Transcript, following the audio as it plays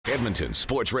Edmonton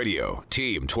Sports Radio,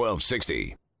 Team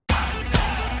 1260.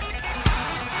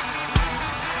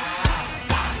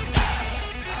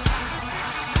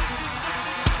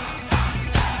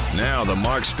 Now the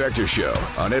Mark Spector Show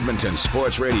on Edmonton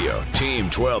Sports Radio,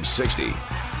 Team 1260.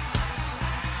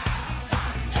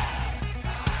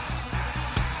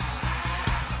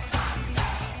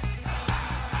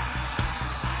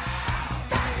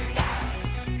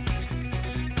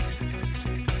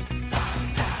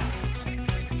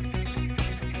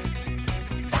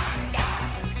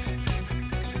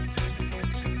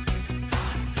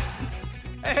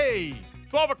 Hey,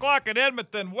 12 o'clock in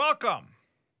Edmonton. Welcome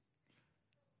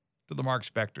to the Mark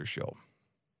Spector Show.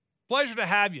 Pleasure to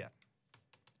have you.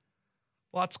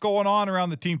 Lots going on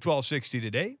around the Team 1260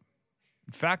 today.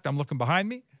 In fact, I'm looking behind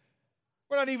me.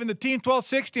 We're not even the Team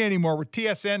 1260 anymore. We're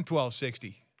TSN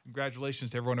 1260.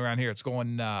 Congratulations to everyone around here. It's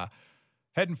going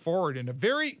heading forward in a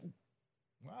very,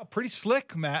 pretty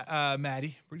slick,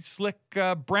 Maddie. Pretty slick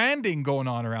branding going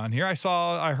on around here.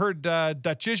 I heard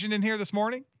Dutchision in here this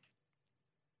morning.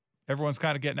 Everyone's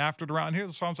kind of getting after it around here.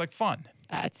 This sounds like fun.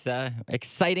 That's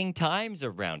exciting times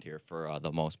around here for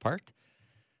the most part.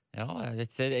 You know,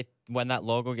 it's when that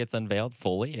logo gets unveiled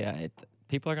fully.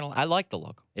 People are gonna. I like the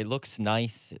logo. It looks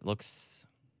nice.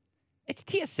 It's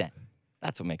TSN.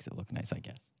 That's what makes it look nice, I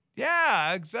guess.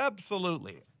 Yeah,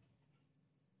 absolutely.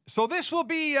 So this will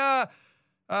be.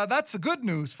 That's the good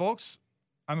news, folks.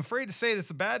 I'm afraid to say this.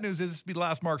 The bad news is this will be the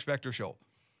last Mark Spector show.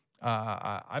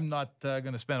 I'm not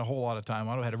going to spend a whole lot of time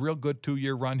on it. I had a real good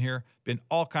 2-year run here. Been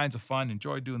all kinds of fun.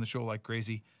 Enjoyed doing the show like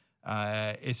crazy.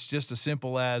 It's just as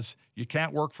simple as you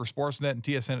can't work for Sportsnet and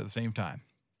TSN at the same time.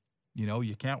 You know,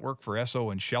 you can't work for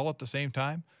Esso and Shell at the same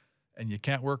time. And you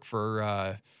can't work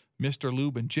for Mr.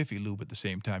 Lube and Jiffy Lube at the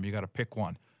same time. You got to pick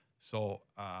one. So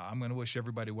I'm going to wish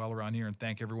everybody well around here and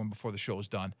thank everyone before the show's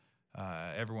done.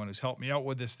 Everyone who's helped me out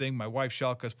with this thing. My wife,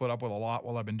 Shelka's put up with a lot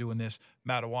while I've been doing this.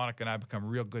 Matt Iwanek and I have become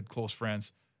real good, close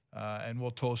friends. And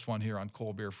we'll toast one here on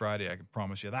Cold Beer Friday. I can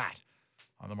promise you that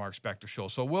on the Mark Spector Show.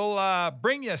 So we'll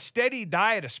bring you a steady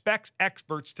diet of Specs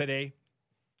experts today.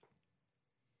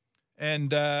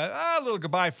 And a little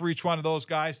goodbye for each one of those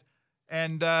guys.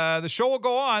 And the show will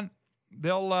go on.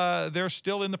 They're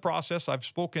still in the process. I've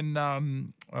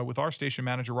spoken with our station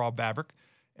manager, Rob Bavrick.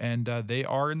 And they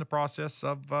are in the process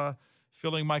of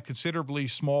filling my considerably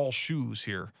small shoes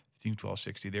here, Team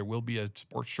 1260. There will be a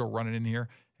sports show running in here,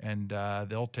 and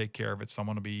they'll take care of it.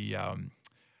 Someone will be,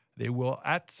 they will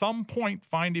at some point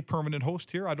find a permanent host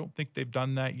here. I don't think they've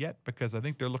done that yet because I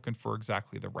think they're looking for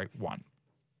exactly the right one.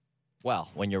 Well,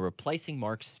 when you're replacing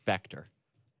Mark Spector,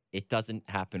 it doesn't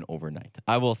happen overnight.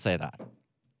 I will say that.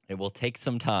 It will take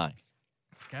some time.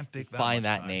 Can't take that find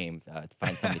that time. name, to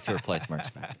find somebody to replace Mark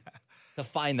Spector. To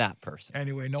find that person.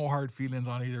 Anyway, no hard feelings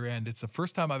on either end. It's the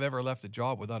first time I've ever left a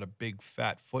job without a big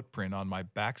fat footprint on my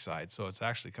backside, so it's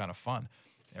actually kind of fun.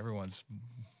 Everyone's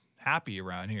happy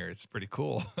around here. It's pretty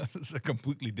cool. It's a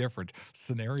completely different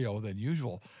scenario than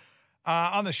usual.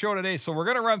 On the show today, so we're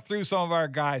going to run through some of our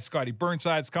guys. Scotty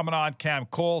Burnside's coming on, Cam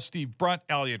Cole, Steve Brunt,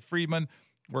 Elliot Friedman.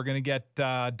 We're going to get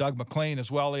Doug MacLean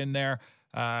as well in there.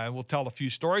 We'll tell a few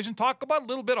stories and talk about a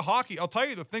little bit of hockey. I'll tell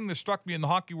you the thing that struck me in the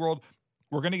hockey world.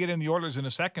 We're going to get in the Oilers in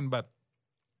a second, but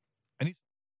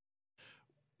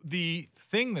the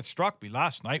thing that struck me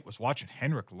last night was watching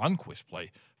Henrik Lundqvist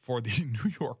play for the New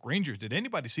York Rangers. Did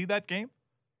anybody see that game?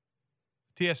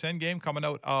 TSN game coming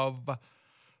out of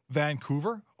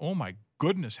Vancouver? Oh, my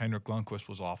goodness, Henrik Lundqvist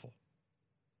was awful.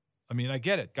 I mean, I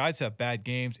get it. Guys have bad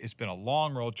games. It's been a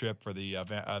long road trip for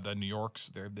the New Yorks.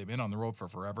 They've been on the road for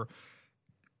forever.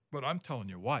 But I'm telling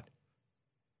you what.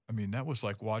 I mean, that was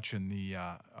like watching the,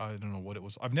 I don't know what it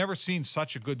was. I've never seen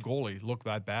such a good goalie look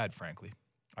that bad, frankly.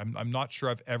 I'm not sure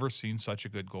I've ever seen such a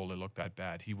good goalie look that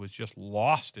bad. He was just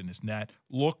lost in his net,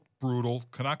 looked brutal.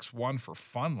 Canucks won for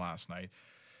fun last night.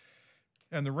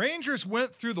 And the Rangers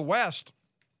went through the West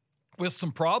with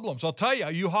some problems. I'll tell you,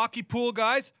 you hockey pool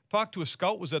guys, talked to a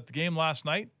scout, was at the game last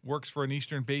night, works for an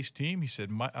Eastern-based team. He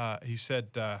said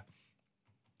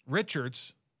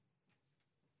Richards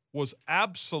was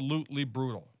absolutely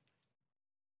brutal.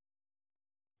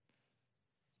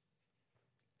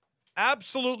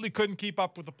 Absolutely couldn't keep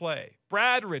up with the play.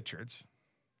 Brad Richards.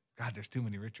 God, there's too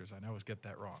many Richards. I always get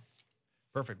that wrong.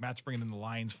 Perfect. Matt's bringing in the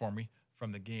lines for me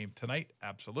from the game tonight.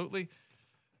 Absolutely.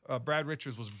 Brad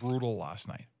Richards was brutal last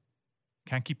night.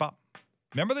 Can't keep up.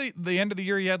 Remember the end of the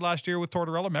year he had last year with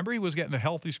Tortorella? Remember he was getting a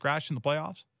healthy scratch in the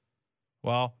playoffs?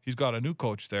 Well, he's got a new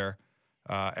coach there.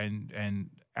 And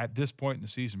at this point in the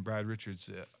season, Brad Richards,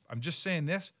 I'm just saying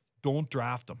this, don't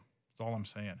draft him. That's all I'm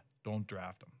saying. Don't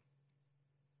draft him.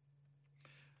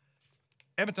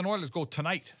 Edmonton Oilers go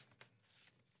tonight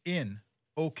in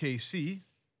OKC.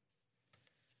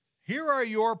 Here are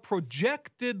your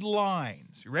projected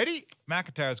lines. You ready?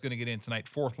 McIntyre is going to get in tonight,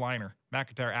 fourth liner.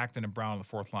 McIntyre, Acton, and Brown on the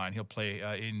fourth line. He'll play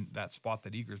in that spot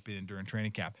that Eager's been in during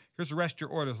training camp. Here's the rest of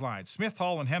your Oilers lines. Smith,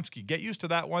 Hall, and Hemsky. Get used to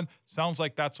that one. Sounds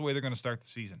like that's the way they're going to start the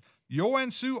season.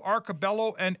 Joensuu,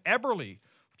 Arcabello, and Eberle,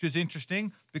 which is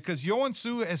interesting because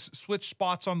Joensuu has switched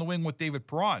spots on the wing with David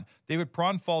Perron. David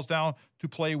Perron falls down to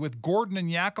play with Gordon and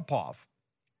Yakupov.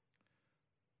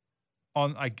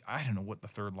 I don't know what the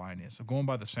third line is. I'm going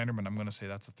by the centerman. I'm going to say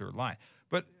that's the third line.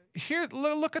 But here,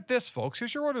 look at this, folks.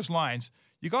 Here's your Oilers lines.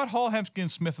 You got Hall, Hemsky, and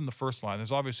Smith in the first line.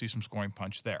 There's obviously some scoring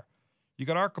punch there. You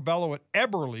got Arcabello and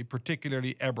Eberle,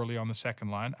 particularly Eberle on the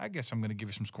second line. I guess I'm going to give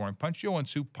you some scoring punch.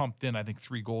 Joensuu pumped in, I think,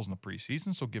 3 goals in the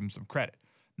preseason, so give him some credit.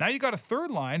 Now you got a third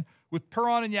line with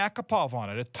Perron and Yakupov on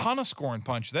it. A ton of scoring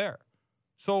punch there.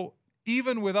 So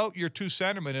even without your 2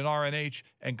 centermen in RNH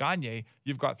and Gagne,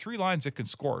 you've got 3 lines that can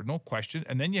score, no question.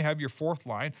 And then you have your fourth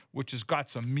line, which has got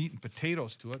some meat and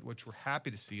potatoes to it, which we're happy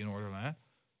to see in Orderland,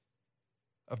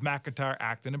 of McIntyre,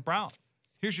 Acton, and Brown.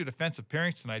 Here's your defensive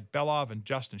pairings tonight. Belov and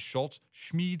Justin Schultz,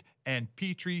 Schmid and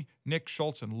Petrie, Nick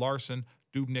Schultz and Larson.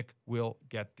 Dubnyk will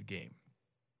get the game.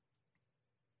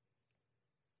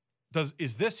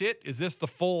 Is this it? Is this the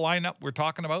full lineup we're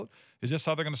talking about? Is this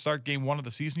how they're going to start game 1 of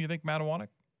the season, you think, Matawanek?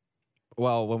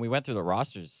 Well, when we went through the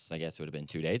rosters, I guess it would have been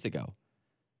 2 days ago,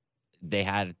 they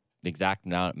had the exact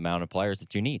amount of players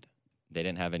that you need. They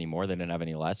didn't have any more. They didn't have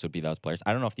any less. It would be those players.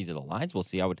 I don't know if these are the lines. We'll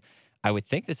see. I would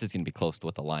think this is going to be close to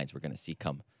what the lines we're going to see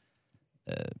come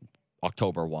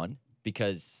October 1,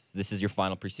 because this is your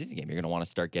final preseason game. You're going to want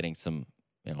to start getting some,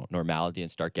 normality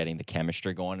and start getting the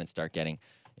chemistry going and start getting,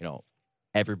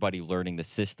 everybody learning the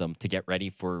system to get ready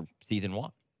for season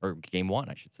 1. Or game 1,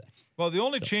 I should say. Well, the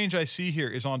only change I see here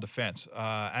is on defense.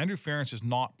 Andrew Ference is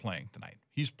not playing tonight.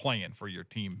 He's playing for your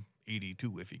team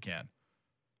 82 if he can.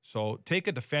 So take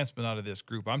a defenseman out of this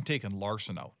group. I'm taking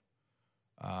Larson out.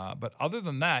 But other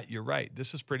than that, you're right.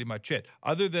 This is pretty much it.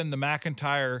 Other than the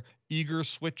McIntyre Eager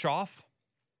switch off,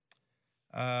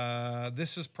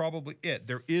 this is probably it.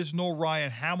 There is no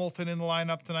Ryan Hamilton in the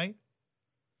lineup tonight.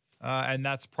 And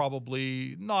that's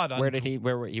probably not. Where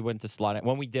he went to slot it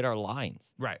when we did our lines?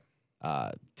 Right.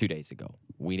 2 days ago,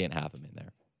 we didn't have him in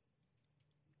there.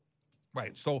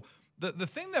 Right. So the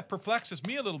thing that perplexes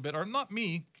me a little bit, or not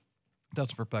me,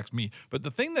 doesn't perplex me, but the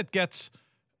thing that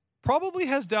probably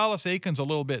has Dallas Eakins a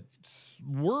little bit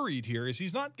worried here is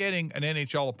he's not getting an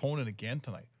NHL opponent again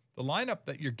tonight. The lineup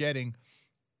that you're getting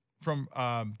from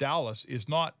Dallas is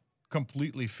not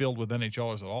completely filled with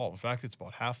NHLers at all. In fact, it's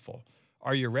about half full.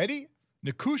 Are you ready?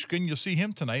 Nikushkin, you'll see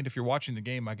him tonight if you're watching the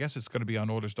game. I guess it's going to be on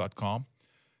Oilers.com.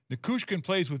 Nikushkin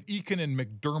plays with Eakin and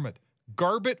McDermott.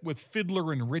 Garbett with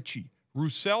Fiddler and Ritchie.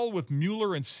 Roussel with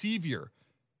Mueller and Sevier.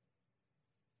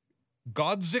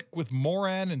 Godzik with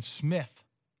Moran and Smith.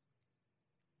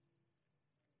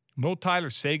 No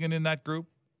Tyler Seguin in that group.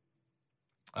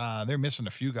 They're missing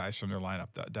a few guys from their lineup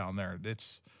down there.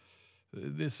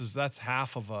 That's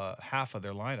half of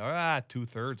their lineup.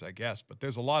 2/3, I guess. But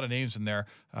there's a lot of names in there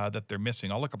that they're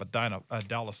missing. I'll look up a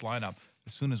Dallas lineup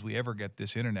as soon as we ever get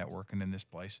this internet working in this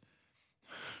place,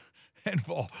 and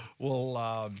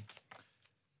we'll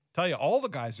tell you all the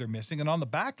guys they're missing. And on the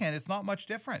back end, it's not much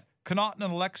different. Connaughton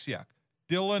and Alexiak,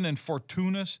 Dillon and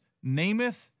Fortunas,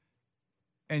 Namath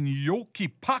and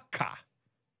Jokipakka.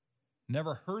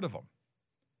 Never heard of him.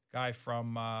 Guy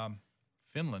from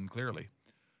Finland, clearly.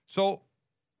 So,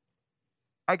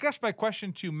 I guess my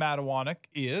question to Matawanek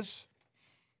is,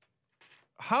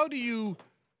 how do you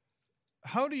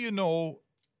know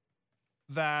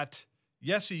that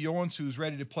Jesse Joensuu is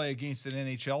ready to play against an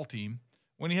NHL team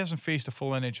when he hasn't faced a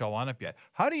full NHL lineup yet?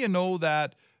 How do you know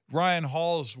that Ryan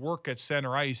Hall's work at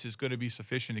center ice is going to be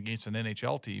sufficient against an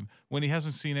NHL team when he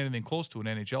hasn't seen anything close to an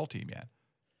NHL team yet?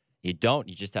 You don't.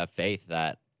 You just have faith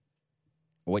that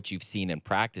what you've seen in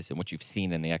practice and what you've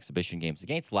seen in the exhibition games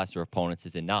against lesser opponents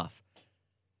is enough.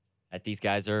 That these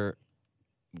guys are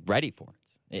ready for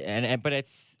it. But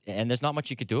there's not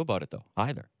much you could do about it though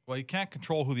either. Well, you can't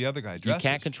control who the other guy dresses. You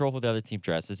can't control who the other team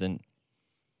dresses, and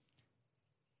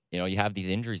you have these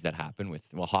injuries that happen with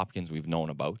Hopkins we've known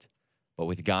about, but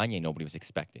with Gagne nobody was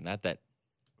expecting that. That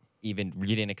even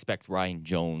you didn't expect Ryan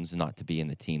Jones not to be in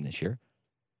the team this year.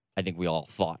 I think we all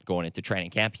thought going into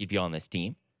training camp he'd be on this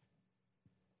team.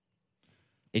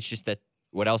 It's just that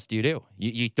what else do?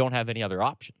 You don't have any other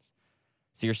options.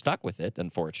 So you're stuck with it,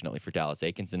 unfortunately, for Dallas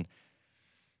Eakins. And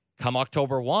come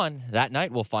October 1, that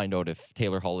night we'll find out if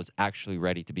Taylor Hall is actually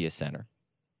ready to be a center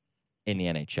in the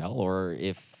NHL or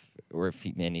if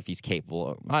he's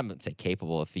capable. I wouldn't say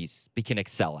capable, if he can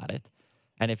excel at it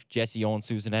and if Jesse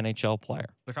Owensu's an NHL player.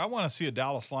 Look, I want to see a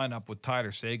Dallas lineup with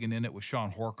Tyler Seguin in it, with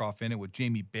Sean Horkoff in it, with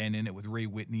Jamie Benn in it, with Ray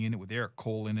Whitney in it, with Eric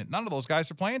Cole in it. None of those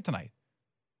guys are playing tonight,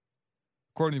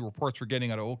 according to the reports we're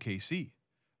getting out of OKC. I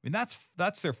mean,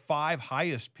 that's their 5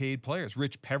 highest paid players.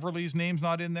 Rich Peverly's name's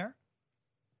not in there,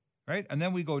 right? And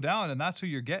then we go down, and that's who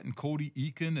you're getting: Cody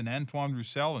Eakin and Antoine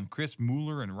Roussel and Chris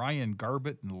Mueller and Ryan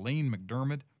Garbett and Lane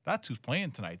McDermott. That's who's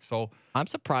playing tonight. So I'm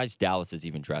surprised Dallas is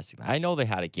even dressing. I know they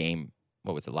had a game.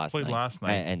 What was it last night? Played last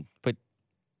night. But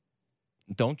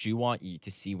don't you want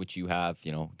to see what you have?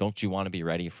 Don't you want to be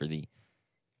ready for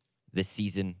this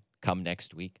season come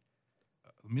next week?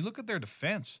 I mean, look at their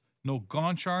defense. No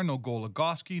Gonchar, no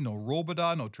Goligoski, no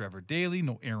Robidas, no Trevor Daley,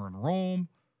 no Aaron Rome.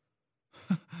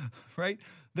 Right?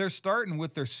 They're starting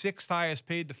with their 6th highest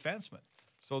paid defenseman.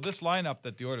 So this lineup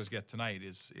that the Oilers get tonight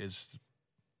is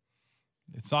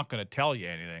it's not going to tell you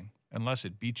anything unless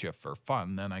it beats you for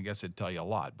fun. Then I guess it'd tell you a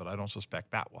lot, but I don't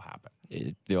suspect that will happen.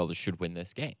 The Oilers should win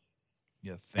this game.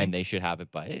 You think? And they should have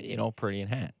it by pretty in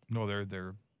hand. No,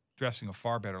 they're dressing a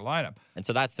far better lineup. And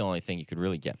so that's the only thing you could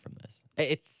really get from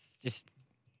this.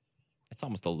 It's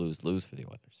almost a lose-lose for the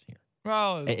Oilers here.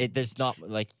 Well, there's not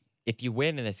if you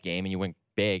win in this game and you win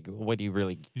big, what do you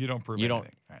really? You don't prove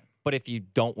anything. Right. But if you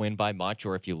don't win by much,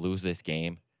 or if you lose this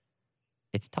game,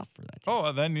 it's tough for that team.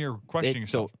 Oh, then you're questioning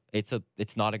yourself. So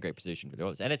it's not a great position for the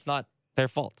Oilers, and it's not their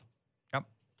fault. Yep.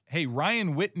 Hey,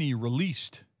 Ryan Whitney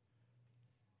released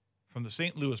from the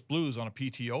St. Louis Blues on a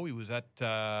PTO. He was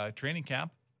at training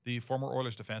camp. The former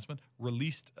Oilers defenseman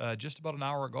released just about an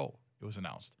hour ago. It was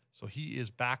announced. So he is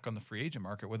back on the free agent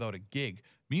market without a gig.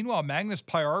 Meanwhile, Magnus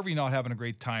Paajarvi not having a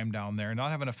great time down there,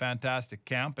 not having a fantastic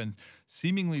camp, and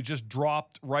seemingly just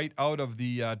dropped right out of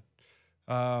the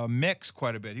mix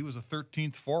quite a bit. He was a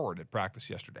 13th forward at practice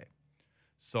yesterday.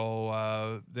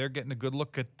 So they're getting a good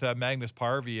look at Magnus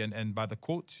Paajarvi, and by the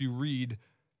quotes you read,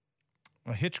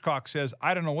 Hitchcock says,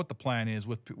 I don't know what the plan is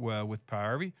with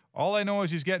Paajarvi. All I know is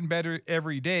he's getting better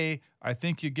every day. I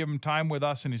think you give him time with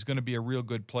us, and he's going to be a real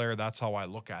good player. That's how I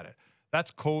look at it. That's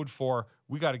code for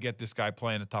we got to get this guy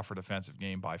playing a tougher defensive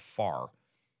game by far,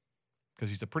 because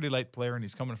he's a pretty light player, and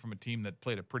he's coming from a team that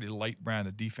played a pretty light brand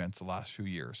of defense the last few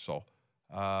years. So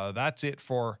that's it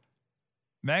for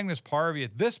Magnus Paajarvi.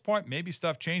 At this point, maybe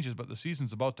stuff changes, but the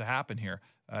season's about to happen here.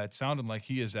 It sounded like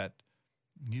he's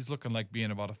looking like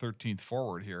being about a 13th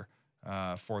forward here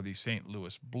for the St.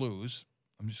 Louis Blues.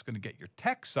 I'm just going to get your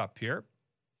texts up here.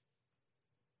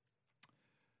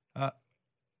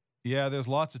 Yeah, there's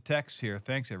lots of texts here.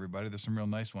 Thanks, everybody. There's some real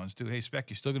nice ones, too. Hey,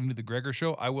 Spec, you still going to do the Gregor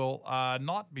Show? I will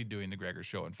not be doing the Gregor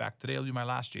Show. In fact, today I'll do my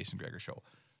last Jason Gregor Show.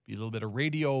 Be a little bit of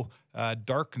radio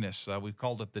darkness. We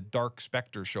called it the Dark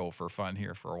Spector Show for fun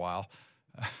here for a while.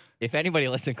 If anybody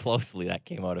listened closely, that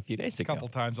came out a few days ago. A couple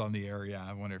times on the air, yeah.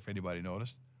 I wonder if anybody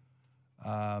noticed.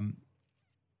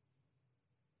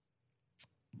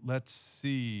 Let's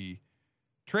see.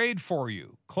 Trade for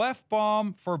you.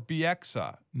 Clefbaum for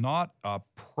Bieksa. Not a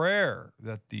prayer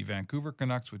that the Vancouver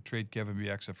Canucks would trade Kevin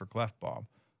Bieksa for Clefbaum.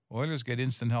 Oilers get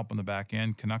instant help on the back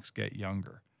end. Canucks get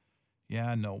younger.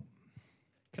 Yeah, no.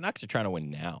 Canucks are trying to win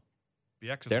now.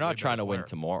 Bieksa's they're not trying to win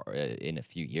tomorrow in a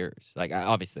few years.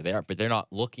 Obviously they are, but they're not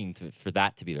looking for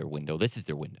that to be their window. This is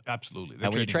their window. Absolutely. And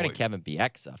when you're trading Kevin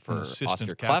Bieksa for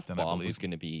Oscar Clefbaum, who's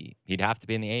going to be, he'd have to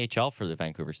be in the AHL for the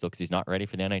Vancouver still because he's not ready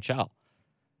for the NHL.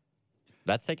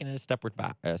 That's taking a step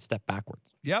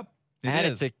backwards. Yep.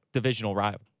 It's a divisional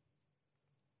rival.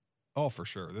 Oh, for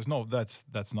sure. There's no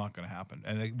that's not going to happen.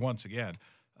 And once again,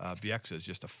 Bieksa is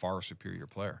just a far superior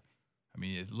player. I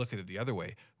mean, look at it the other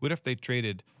way. What if they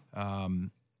traded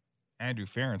Andrew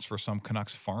Ference for some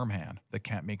Canucks farmhand that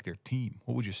can't make their team?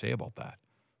 What would you say about that?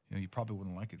 You probably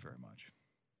wouldn't like it very much.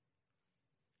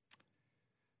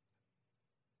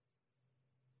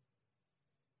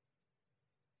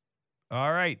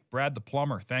 All right, Brad the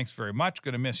plumber, thanks very much.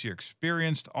 Going to miss your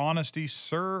experienced honesty,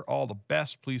 sir. All the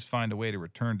best. Please find a way to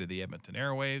return to the Edmonton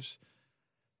airwaves.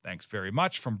 Thanks very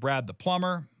much from Brad the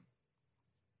plumber.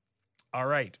 All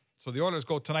right, so the Oilers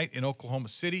go tonight in Oklahoma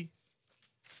City.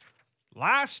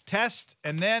 Last test,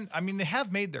 and then, they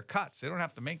have made their cuts. They don't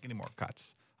have to make any more cuts.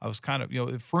 I was kind of,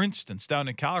 for instance, down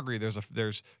in Calgary,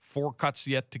 there's 4 cuts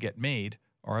yet to get made,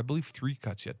 or I believe 3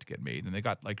 cuts yet to get made. And they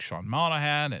got like Sean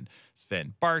Monahan and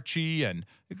Sven Barchi, and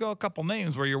they go a couple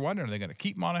names where you're wondering, are they going to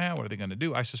keep Monahan? What are they going to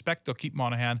do? I suspect they'll keep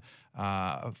Monahan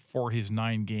for his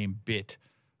 9-game bit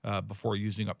before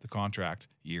using up the contract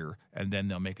year, and then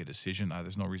they'll make a decision.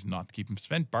 There's no reason not to keep him.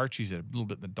 Sven Barchi's a little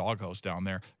bit in the doghouse down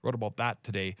there. Wrote about that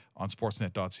today on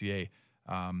sportsnet.ca.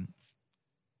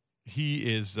 He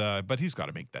is, but he's got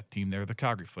to make that team there. The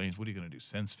Calgary Flames, what are you going to do?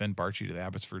 Send Sven Barchi to the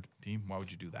Abbotsford team? Why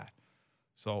would you do that?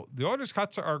 So the Oilers'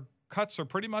 cuts are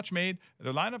pretty much made.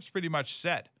 Their lineup's pretty much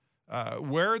set.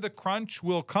 Where the crunch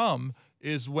will come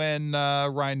is when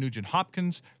Ryan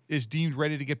Nugent-Hopkins is deemed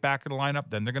ready to get back in the lineup.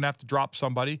 Then they're going to have to drop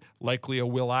somebody, likely a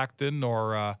Will Acton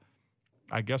or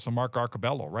I guess a Mark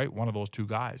Arcabello, right? One of those two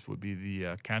guys would be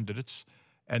the candidates.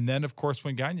 And then, of course,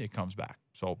 when Gagne comes back.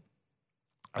 So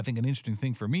I think an interesting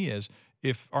thing for me is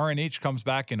if RNH comes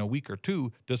back in a week or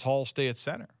two, does Hall stay at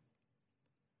center?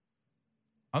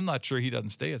 I'm not sure he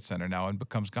doesn't stay at center now and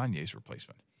becomes Gagne's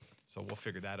replacement. So we'll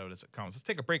figure that out as it comes. Let's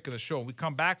take a break of the show. When we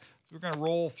come back, we're going to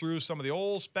roll through some of the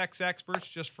old Specs experts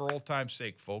just for old time's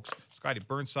sake, folks. Scotty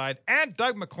Burnside and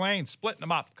Doug MacLean splitting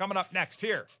them up. Coming up next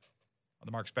here on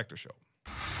the Mark Spector Show.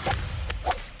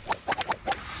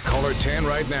 Caller 10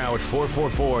 right now at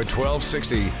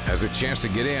 444-1260 has a chance to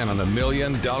get in on the $1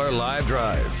 Million Live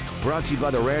Drive. Brought to you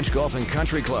by the Ranch Golf and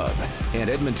Country Club and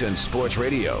Edmonton Sports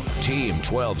Radio, Team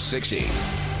 1260.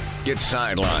 Get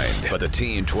sidelined by the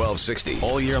Team 1260.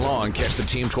 All year long, catch the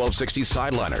Team 1260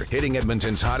 Sideliner, hitting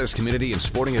Edmonton's hottest community and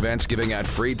sporting events, giving out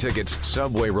free tickets,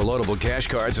 Subway reloadable cash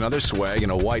cards, and other swag in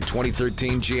a white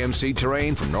 2013 GMC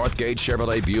Terrain from Northgate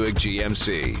Chevrolet Buick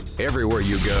GMC. Everywhere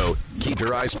you go, keep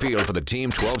your eyes peeled for the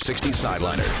Team 1260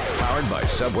 Sideliner, powered by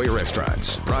Subway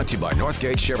Restaurants. Brought to you by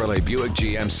Northgate Chevrolet Buick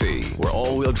GMC, where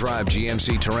all-wheel drive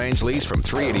GMC Terrains lease from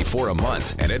 $384 a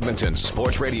month, and Edmonton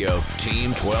Sports Radio, Team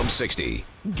 1260.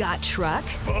 Got truck?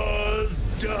 Buzz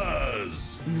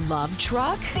does. Love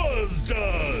truck? Buzz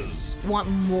does.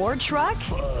 Want more truck?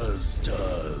 Buzz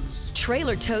does.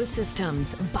 Trailer tow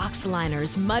systems, box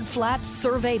liners, mud flaps,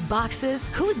 survey boxes.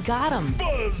 Who's got them?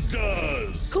 Buzz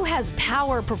does. Who has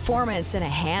power, performance, and a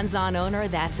hands-on owner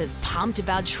that's as pumped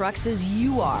about trucks as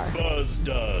you are? Buzz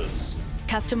does.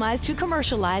 Customized to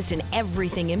commercialized and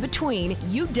everything in between,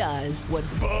 you does what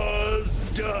Buzz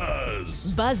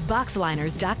does.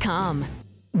 BuzzBoxliners.com.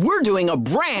 We're doing a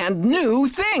brand new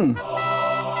thing.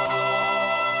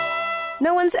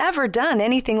 No one's ever done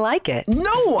anything like it.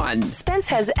 No one. Spence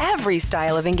has every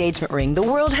style of engagement ring the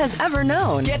world has ever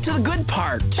known. Get to the good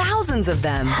part. Thousands of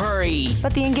them. Hurry.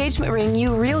 But the engagement ring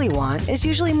you really want is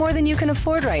usually more than you can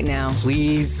afford right now.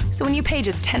 Please. So when you pay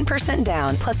just 10%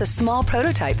 down plus a small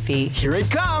prototype fee, Here it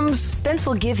comes. Spence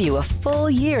will give you a full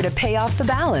year to pay off the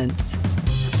balance.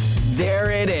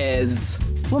 There it is.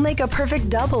 We'll make a perfect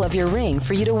double of your ring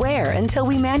for you to wear until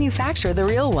we manufacture the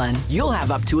real one. You'll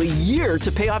have up to a year to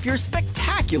pay off your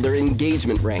spectacular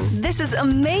engagement ring. This is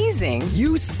amazing.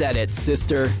 You said it,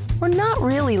 sister. We're not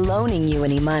really loaning you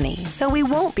any money, so we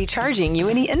won't be charging you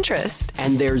any interest.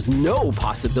 And there's no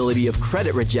possibility of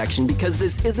credit rejection because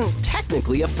this isn't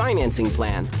technically a financing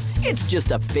plan. It's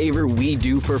just a favor we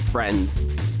do for friends.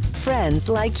 Friends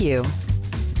like you.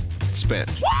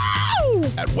 Spence.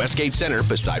 At Westgate Center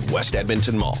beside West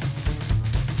Edmonton Mall.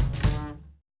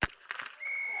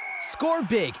 Score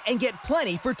big and get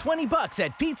plenty for $20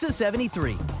 at Pizza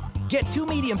 73. Get 2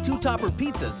 medium 2-topper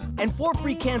pizzas and 4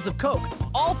 free cans of Coke,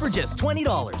 all for just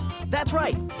 $20. That's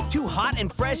right, 2 hot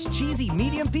and fresh cheesy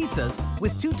medium pizzas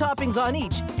with 2 toppings on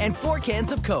each and 4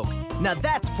 cans of Coke. Now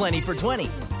that's plenty for $20.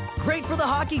 Great for the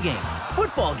hockey game,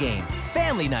 football game,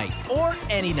 family night, or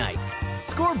any night.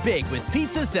 Score big with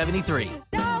Pizza 73.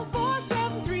 Dial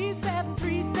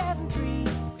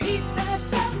 473-7373. Pizza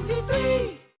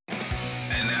 73.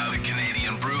 And now the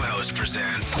Canadian Brewhouse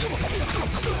presents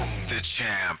The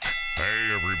Champ.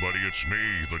 Hey everybody, it's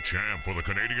me, the Champ, for the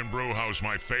Canadian Brewhouse,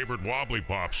 my favorite wobbly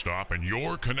pop stop, and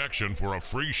your connection for a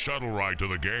free shuttle ride to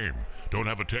the game. Don't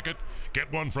have a ticket?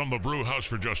 Get one from the Brewhouse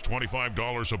for just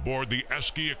 $25 aboard the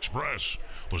Esky Express.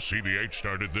 The CBH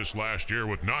started this last year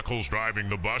with Knuckles driving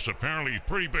the bus. Apparently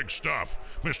pretty big stuff.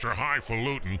 Mr.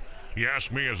 Highfalutin. He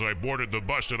asked me as I boarded the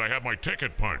bus, did I have my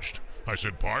ticket punched? I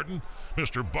said, pardon?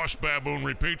 Mr. Bus Baboon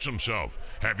repeats himself.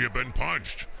 Have you been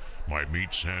punched? My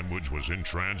meat sandwich was in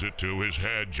transit to his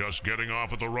head, just getting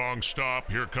off at the wrong stop.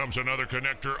 Here comes another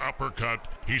connector uppercut.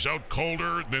 He's out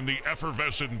colder than the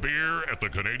effervescent beer at the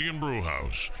Canadian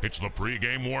Brewhouse. It's the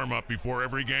pre-game warm-up before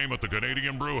every game at the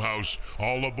Canadian Brewhouse.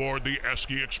 All aboard the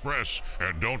Esky Express.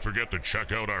 And don't forget to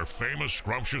check out our famous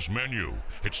scrumptious menu.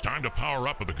 It's time to power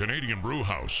up at the Canadian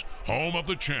Brewhouse, home of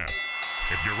the Champ.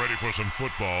 If you're ready for some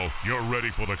football, you're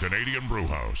ready for the Canadian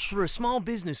Brewhouse. For a small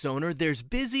business owner, there's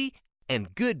busy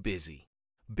and good busy.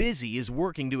 Busy is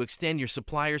working to extend your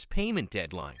supplier's payment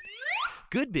deadline.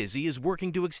 Good busy is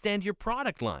working to extend your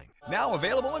product line. Now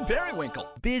available in Periwinkle.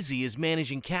 Busy is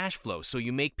managing cash flow so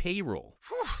you make payroll.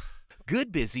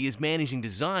 Good busy is managing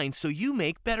design so you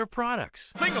make better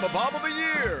products. Thingamabob of the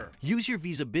year! Use your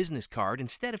Visa business card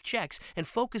instead of checks and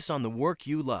focus on the work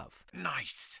you love.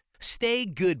 Nice. Stay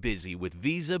good busy with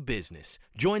Visa Business.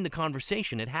 Join the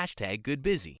conversation at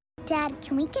 #GoodBusy. Dad,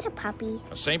 can we get a puppy?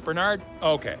 A St. Bernard?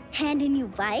 Okay. And a new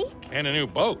bike? And a new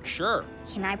boat, sure.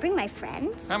 Can I bring my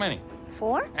friends? How many?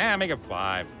 4? Make it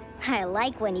 5. I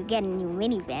like when you get a new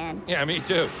minivan. Yeah, me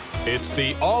too. It's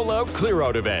the all-out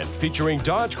clear-out event featuring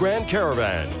Dodge Grand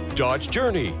Caravan, Dodge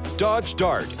Journey, Dodge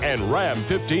Dart, and Ram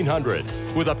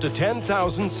 1500 with up to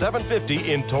 $10,750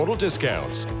 in total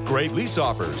discounts, great lease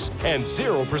offers, and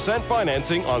 0%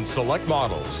 financing on select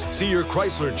models. See your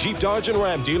Chrysler, Jeep, Dodge, and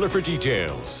Ram dealer for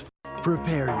details.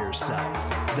 Prepare yourself.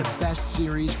 The best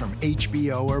series from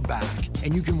HBO are back,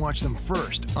 and you can watch them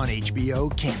first on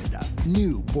HBO Canada.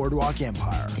 New Boardwalk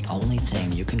Empire. The only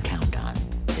thing you can count on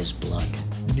is blood.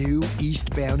 New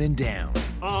Eastbound and Down.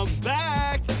 I'm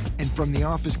back! And from The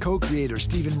Office co-creator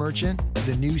Stephen Merchant,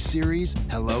 the new series,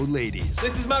 Hello Ladies.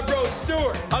 This is my bro,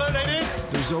 Stuart. Hello, ladies.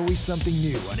 There's always something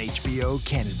new on HBO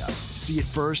Canada. See it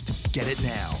first, get it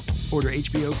now. Order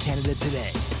HBO Canada today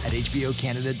at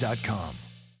hbocanada.com.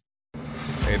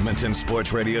 Edmonton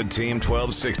Sports Radio Team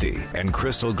 1260 and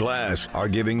Crystal Glass are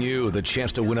giving you the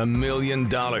chance to win $1 million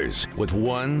with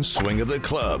one swing of the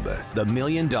club. The $1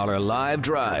 Million Live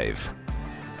Drive.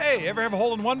 Hey, ever have a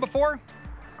hole-in-one before?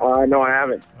 No, I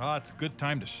haven't. Oh, it's a good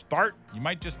time to start. You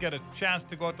might just get a chance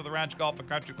to go out to the Ranch Golf and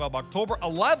Country Club October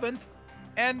 11th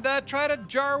and try to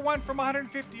jar one from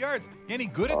 150 yards. Any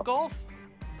good at golf?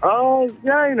 Yeah,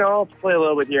 I'll play a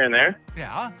little bit here and there.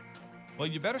 Yeah. Well,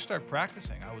 you better start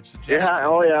practicing, I would suggest. Yeah,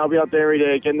 I'll be out there every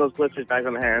day getting those blisters back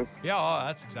on the hands. Yeah,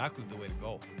 that's exactly the way to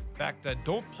go. In fact,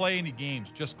 don't play any games.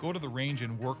 Just go to the range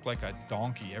and work like a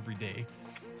donkey every day.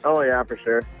 Oh, yeah, for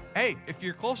sure. Hey, if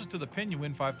you're closest to the pin, you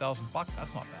win $5,000.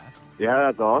 That's not bad. Yeah,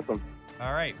 that's awesome.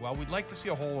 All right. Well, we'd like to see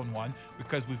a hole-in-one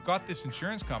because we've got this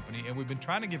insurance company, and we've been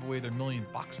trying to give away their $1 million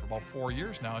for about 4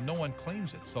 years now, and no one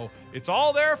claims it. So it's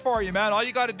all there for you, man. All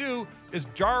you got to do is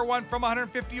jar one from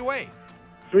 150 away.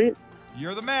 Sweet.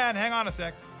 You're the man. Hang on a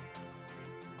sec.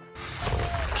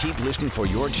 Keep listening for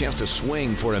your chance to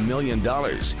swing for $1 million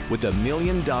with the $1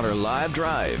 Million Live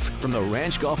Drive from the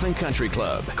Ranch Golf and Country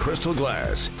Club, Crystal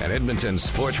Glass, and Edmonton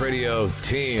Sports Radio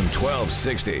Team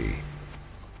 1260.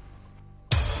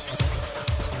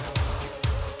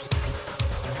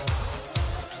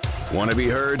 Want to be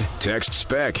heard? Text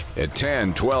SPEC at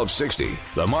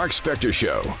 10-1260. The Mark Spector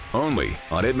Show, only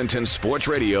on Edmonton Sports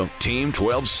Radio Team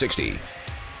 1260.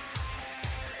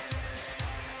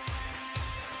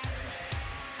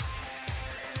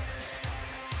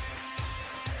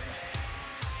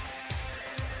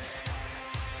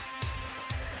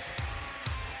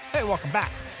 Hey, welcome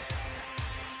back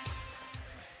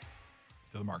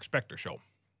to the Mark Spector Show.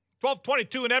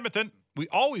 12:22 in Edmonton. We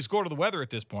always go to the weather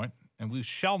at this point, and we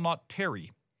shall not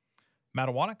tarry.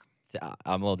 Matawanek?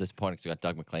 I'm a little disappointed because we got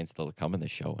Doug MacLean still to come in the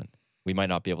show, and we might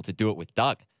not be able to do it with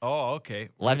Doug. Oh, okay.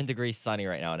 11 degrees sunny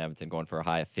right now in Edmonton, going for a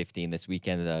high of 15 this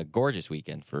weekend. A gorgeous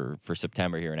weekend for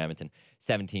September here in Edmonton.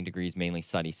 17 degrees, mainly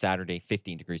sunny Saturday.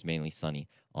 15 degrees, mainly sunny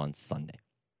on Sunday.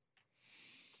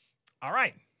 All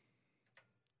right.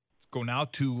 Let's go now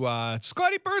to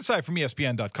Scotty Burnside from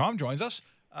ESPN.com joins us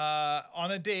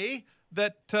on a day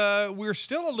that we're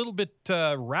still a little bit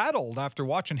rattled after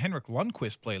watching Henrik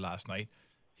Lundqvist play last night.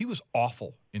 He was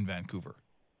awful in Vancouver.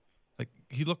 Like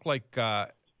he looked like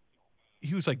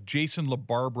he was like Jason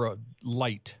LaBarbera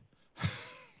light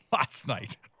last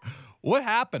night. What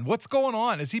happened? What's going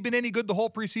on? Has he been any good the whole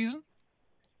preseason?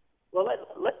 Well,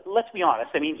 let's be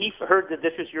honest. I mean, he heard that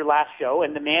this was your last show,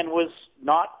 and the man was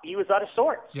not. He was out of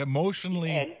sorts. Yeah,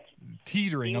 emotionally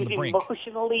teetering on the brink. He was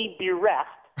emotionally bereft.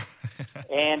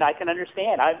 And I can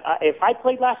understand. If I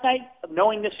played last night,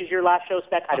 knowing this is your last show,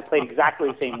 Spec, I'd have played exactly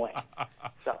the same way.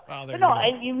 So, but no,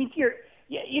 I mean,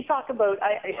 you talk about.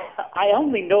 I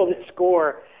only know the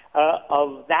score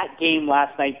of that game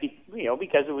last night,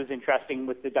 because it was interesting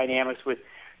with the dynamics with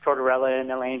Tortorella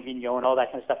and Alain Vigneault and all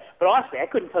that kind of stuff. But honestly, I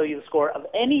couldn't tell you the score of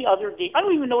any other game. I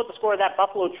don't even know what the score of that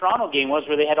Buffalo-Toronto game was,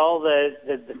 where they had all the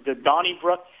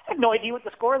Donnybrook. I have no idea what the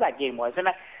score of that game was, and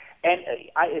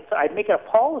I'd make it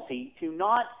a policy to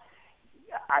not,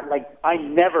 I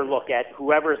never look at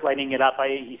whoever's lighting it up.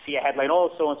 You see a headline,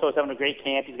 oh, so-and-so is having a great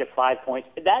camp, he's got 5 points.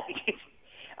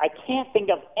 I can't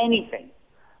think of anything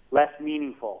less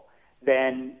meaningful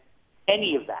than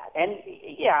any of that. And,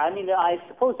 yeah, I mean, I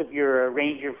suppose if you're a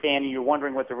Ranger fan and you're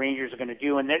wondering what the Rangers are going to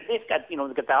do, and they've got the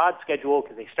odd schedule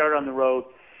because they start on the road,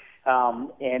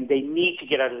 and they need to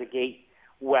get out of the gate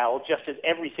well, just as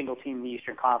every single team in the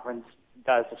Eastern Conference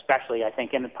does, especially, I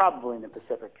think, and probably in the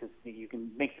Pacific, because you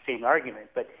can make the same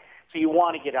argument. But so you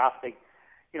want to get off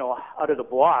out of the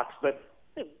blocks. But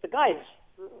the guys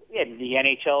in the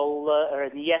NHL or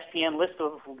the ESPN list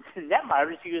of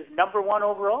netminders, he was number one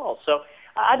overall. So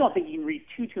I don't think you can read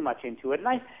too much into it. And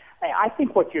I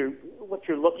think what you're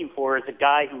looking for is a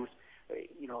guy who's,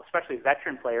 especially a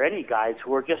veteran player, any guys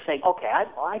who are just saying, okay,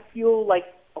 I feel like,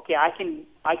 okay, I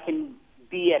can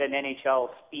be at an NHL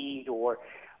speed, or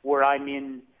where I'm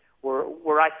in,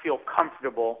 where I feel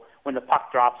comfortable when the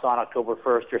puck drops on October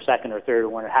 1st or 2nd or 3rd or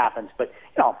when it happens. But,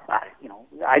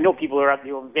 I know people are up,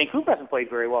 Vancouver hasn't played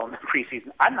very well in the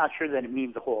preseason. I'm not sure that it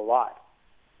means a whole lot.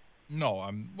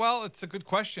 No, well, it's a good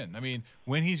question. I mean,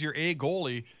 when he's your A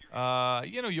goalie,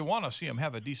 you want to see him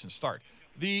have a decent start.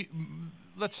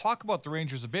 Let's talk about the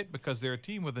Rangers a bit, because they're a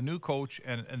team with a new coach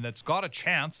and that's got a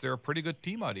chance. They're a pretty good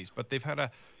team out east, but they've had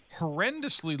a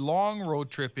horrendously long road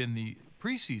trip in the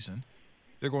preseason.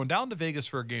 They're going down to Vegas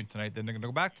for a game tonight. Then they're going to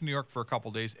go back to New York for a couple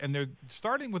of days, and they're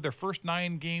starting with their first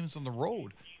 9 games on the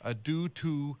road due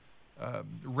to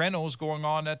renos going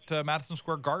on at Madison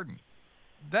Square Garden.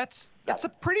 That's a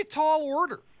pretty tall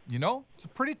order, It's a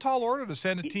pretty tall order to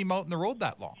send a team out on the road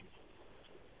that long.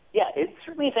 Yeah, it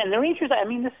certainly is. And the Rangers, I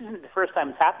mean, this isn't the first time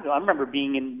it's happened. I remember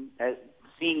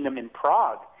seeing them in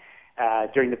Prague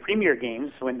during the Premier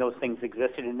games when those things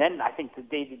existed. And then I think that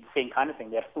they did the same kind of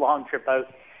thing. They had a long trip out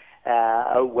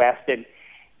west. And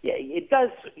yeah, it does.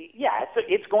 Yeah,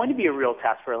 it's going to be a real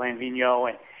test for Alain Vigneault.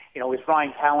 And, is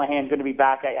Ryan Callahan going to be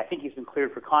back? I think he's been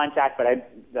cleared for contact, but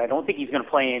I don't think he's going to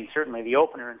play in certainly the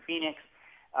opener in Phoenix.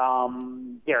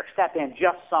 Derek Stepan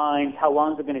just signed. How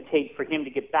long is it going to take for him to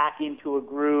get back into a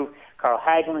groove? Carl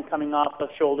Hagelin coming off of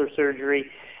shoulder surgery.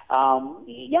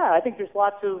 I think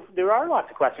there are lots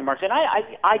of question marks, and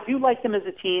I do like them as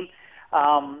a team.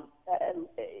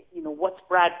 What's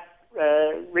Brad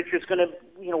Richards going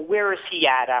to? Where is he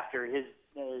at after his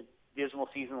dismal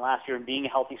season last year and being a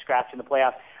healthy scratch in the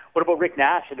playoffs? What about Rick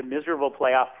Nash at a miserable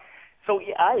playoff? So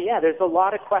there's a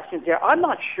lot of questions there. I'm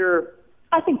not sure.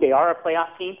 I think they are a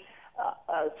playoff team.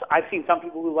 I've seen some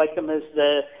people who like them as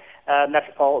the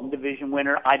Metropolitan Division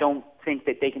winner. I don't think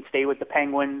that they can stay with the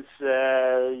Penguins,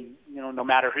 no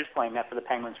matter who's playing that for the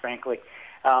Penguins, frankly.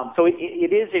 So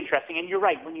it is interesting. And you're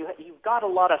right. When you've got a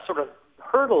lot of sort of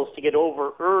hurdles to get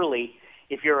over early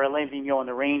if you're Alain Vigneault and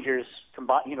the Rangers,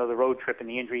 the road trip and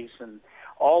the injuries and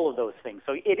all of those things.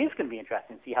 So it is going to be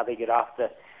interesting to see how they get off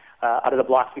out of the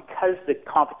blocks, because the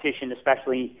competition,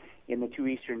 especially in the 2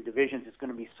 Eastern divisions, is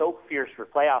going to be so fierce for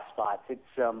playoff spots.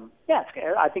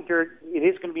 I think it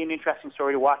is going to be an interesting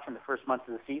story to watch in the first month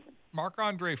of the season.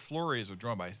 Marc-Andre Fleury is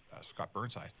joined by Scott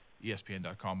Burnside,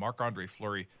 ESPN.com. Marc-Andre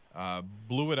Fleury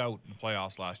blew it out in the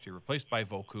playoffs last year, replaced by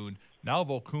Volkun. Now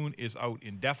Volkun is out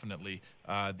indefinitely.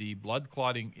 The blood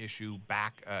clotting issue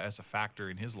back as a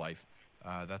factor in his life.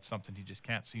 That's something he just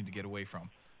can't seem to get away from.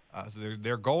 So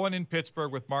they're going in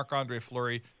Pittsburgh with Marc-Andre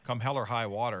Fleury come hell or high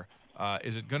water.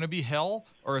 Is it going to be hell,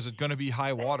 or is it going to be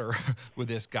high water with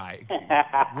this guy?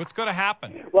 What's going to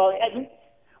happen? Well,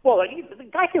 the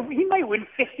guy he might win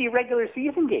 50 regular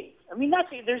season games. I mean,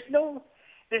 there's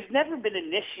never been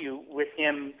an issue with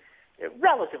him,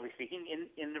 relatively speaking,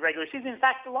 in the regular season. In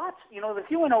fact, if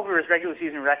you went over his regular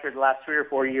season record the last 3 or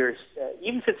 4 years,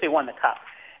 even since they won the Cup,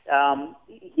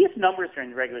 he has numbers during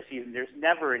the regular season. There's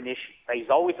never an issue. Right? He's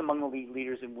always among the league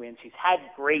leaders in wins. He's had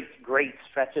great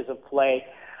stretches of play.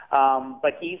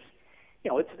 But he's,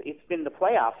 it's been the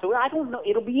playoffs. So I don't know.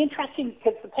 It'll be interesting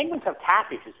because the Penguins have cap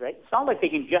issues, right? It's not like they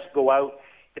can just go out,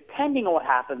 depending on what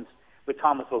happens with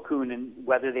Thomas Volkun and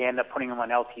whether they end up putting him on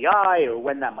LTI or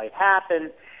when that might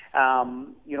happen.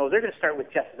 They're going to start with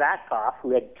Jeff Zatkoff,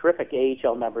 who had terrific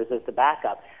AHL numbers as the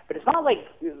backup. But it's not like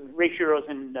Ray Shiro's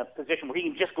in a position where he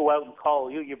can just go out and call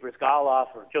Ilya Brizgalov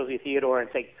or Josie Theodore and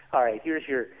say, all right, here's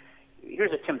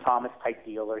a Tim Thomas type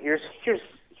deal, or here's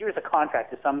a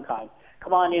contract of some kind.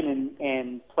 Come on in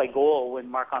and play goal when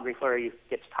Marc-Andre Fleury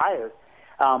gets tired.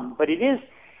 But it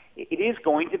is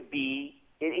going to be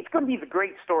the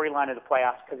great storyline of the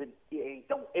playoffs, because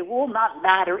it will not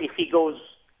matter if he goes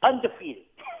undefeated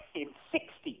in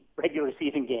 60 regular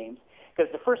season games, because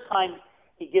the first time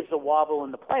he gives a wobble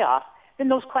in the playoffs, then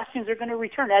those questions are going to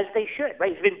return, as they should.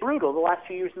 Right? It's been brutal the last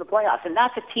few years in the playoffs, and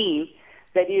that's a team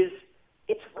that is.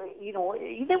 They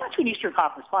went to an Eastern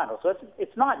Conference Final, so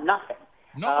it's not nothing.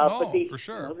 For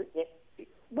sure.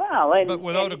 But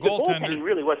without a the goaltender, goaltending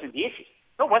really wasn't the issue.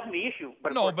 No, it wasn't the issue.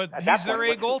 But he's their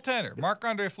A goaltender.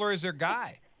 Marc-Andre Fleury is their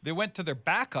guy. They went to their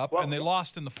backup and they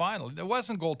lost in the final. It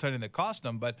wasn't goaltending that cost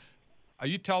them, but are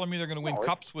you telling me they're going to win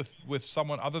cups with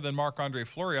someone other than Marc-Andre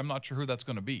Fleury? I'm not sure who that's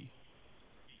going to be.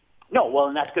 No, well,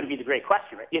 and that's going to be the great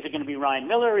question, right? Is it going to be Ryan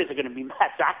Miller? Is it going to be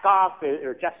Matt Zatkoff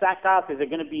or Jeff Zatkoff? Is it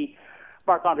going to be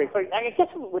Marc-Andre Fleury? I guess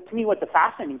to me what the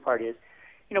fascinating part is,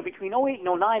 between 2008 and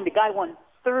 2009, the guy won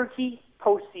 30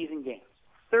 postseason games.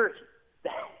 30.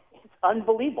 It's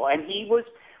unbelievable. And he was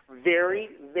very,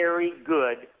 very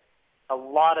good a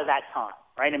lot of that time,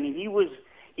 right? I mean, he was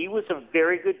a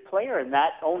very good player in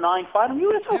that 09 final. He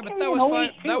was okay but that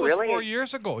was really. 4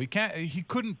 years ago. He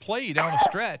couldn't play down the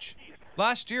stretch.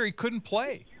 Last year he couldn't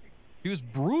play. He was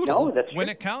brutal when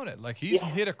it counted. Like he's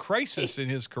hit a crisis in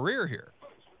his career here.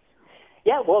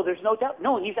 Yeah, well, there's no doubt.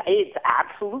 No, it's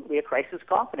absolutely a crisis of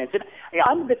confidence. And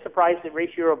I'm a bit surprised that Ray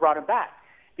Shero brought him back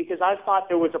because I thought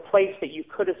there was a place that you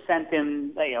could have sent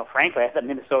him. Frankly, I thought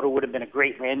Minnesota would have been a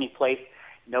great landing place.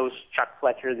 Knows Chuck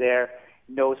Fletcher there,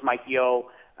 knows Mike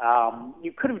Yeo.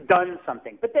 You could have done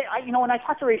something. But when I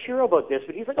talked to Ray Shero about this,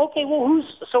 but he's like, okay, well,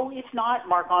 so it's not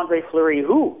Marc-Andre Fleury,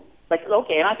 who? Like,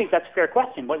 okay, and I think that's a fair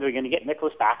question. What, are we going to get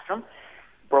Nicholas Backstrom?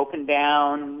 Broken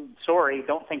down, sorry,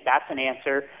 don't think that's an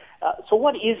answer. So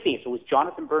what is the answer? Was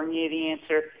Jonathan Bernier the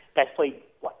answer? That's played,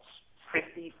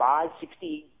 55,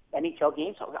 60 NHL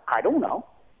games? I don't know.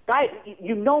 Guys,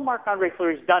 Marc-Andre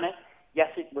Fleury's done it. Yes,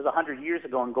 it was 100 years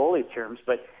ago in goalie terms,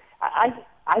 but I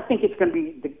think it's going to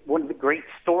be one of the great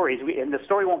stories. And the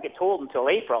story won't get told until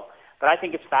April, but I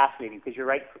think it's fascinating because you're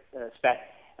right, Spec.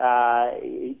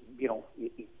 I'm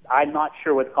not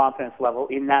sure what the confidence level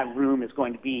in that room is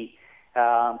going to be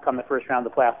come the first round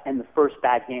of the playoffs and the first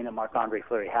bad game that Marc-Andre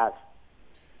Fleury has.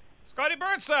 Scotty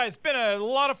Burnside, it's been a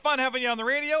lot of fun having you on the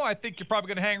radio. I think you're probably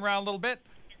going to hang around a little bit.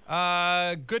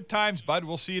 Good times, bud.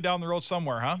 We'll see you down the road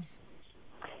somewhere, huh?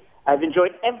 I've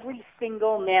enjoyed every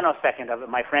single nanosecond of it,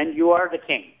 my friend. You are the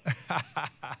king.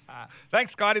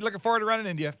 Thanks, Scotty. Looking forward to running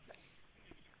into you.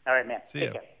 All right, man. See Take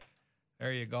you. care.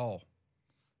 There you go.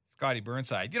 Scotty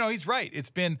Burnside. He's right. It's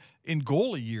been in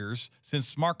goalie years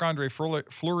since Marc-Andre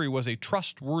Fleury was a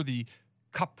trustworthy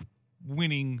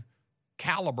cup-winning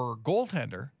caliber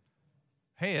goaltender.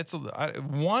 Hey, it's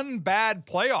one bad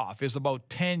playoff is about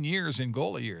 10 years in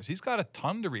goalie years. He's got a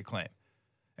ton to reclaim.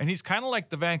 And he's kind of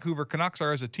like the Vancouver Canucks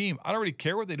are as a team. I don't really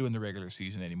care what they do in the regular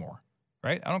season anymore,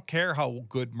 right? I don't care how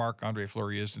good Marc-Andre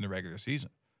Fleury is in the regular season.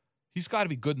 He's got to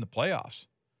be good in the playoffs.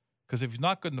 Because if he's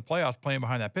not good in the playoffs playing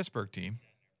behind that Pittsburgh team,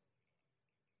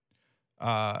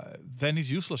 then he's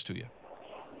useless to you.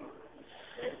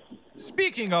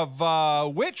 Speaking of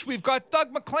which, we've got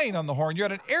Doug MacLean on the horn. You're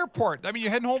at an airport. I mean,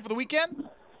 you're heading home for the weekend?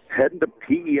 Heading to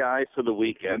PEI for the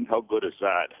weekend. How good is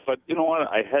that? But you know what?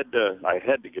 I had to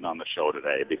get on the show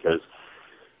today because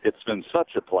it's been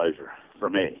such a pleasure for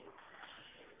me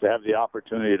to have the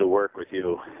opportunity to work with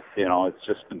you. It's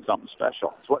just been something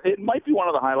special. It might be one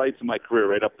of the highlights of my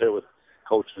career, right up there with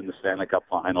coaching the Stanley Cup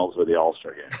Finals or the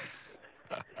All-Star Game.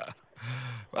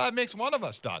 Well, it makes one of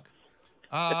us, Doug.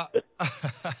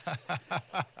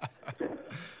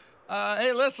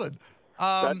 Hey, listen.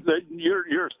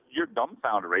 You're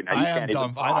dumbfounded right now. I am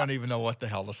dumb. I don't even know what the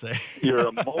hell to say. You're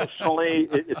emotionally.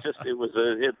 I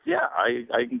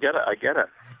can get it. I get it.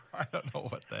 I don't know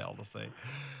what the hell to say.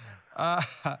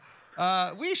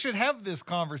 We should have this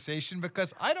conversation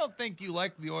because I don't think you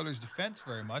like the Oilers' defense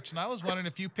very much, and I was wondering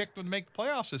if you picked them to make the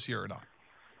playoffs this year or not.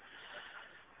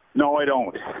 No, I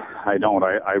don't.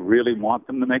 I really want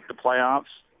them to make the playoffs.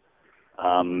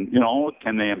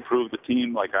 Can they improve the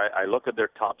team? Like, I look at their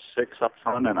top six up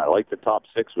front, and I like the top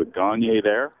six with Gagne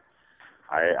there.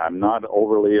 I'm not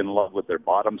overly in love with their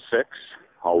bottom six,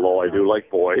 although I do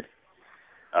like Boyd,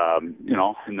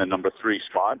 in the number 3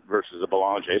 spot versus a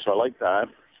Belanger, so I like that.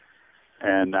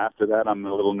 And after that, I'm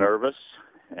a little nervous.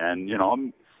 And,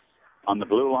 I'm on the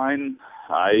blue line.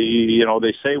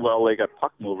 They say, well, they got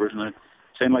puck movers, and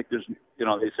saying like there's,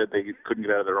 they said they couldn't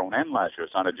get out of their own end last year.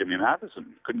 It's not a Jimmy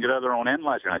Matheson. Couldn't get out of their own end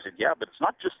last year. And I said, yeah, but it's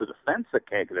not just the defense that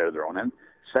can't get out of their own end.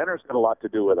 Center's got a lot to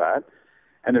do with that.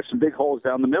 And there's some big holes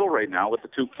down the middle right now with the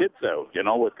 2 kids out,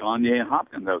 with Gagne and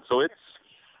Hopkins out. So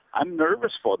I'm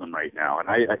nervous for them right now. And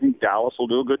I think Dallas will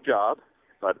do a good job.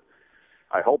 But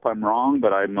I hope I'm wrong,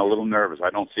 but I'm a little nervous.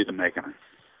 I don't see them making it.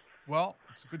 Well,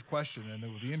 it's a good question. And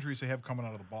with the injuries they have coming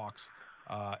out of the box,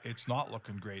 it's not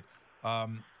looking great.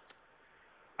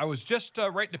 I was just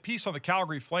writing a piece on the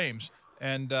Calgary Flames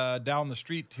and down the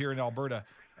street here in Alberta.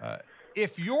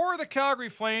 If you're the Calgary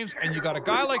Flames and you got a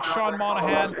guy like Sean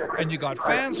Monahan and you got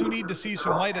fans who need to see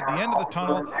some light at the end of the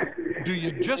tunnel, do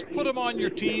you just put him on your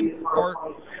team, or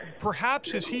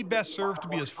perhaps is he best served to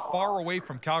be as far away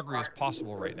from Calgary as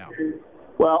possible right now?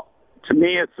 Well, to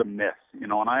me, it's a myth,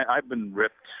 and I've been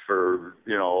ripped for,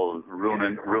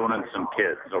 ruining some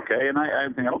kids, okay? And I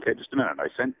think, okay, just a minute. I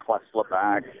sent Klesla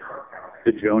back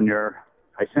to junior.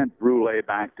 I sent Brule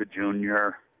back to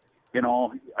junior.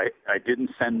 I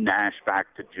didn't send Nash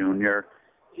back to junior.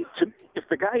 If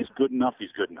the guy's good enough,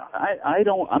 he's good enough.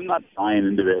 I'm not buying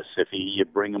into this. If you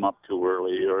bring him up too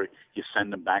early or you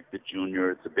send him back to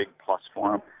junior, it's a big plus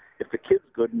for him. if the kid's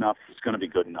good enough, he's going to be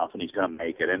good enough, and he's going to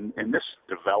make it. And this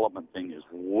development thing is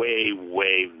way,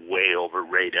 way, way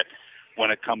overrated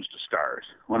when it comes to stars,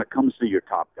 when it comes to your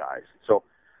top guys. So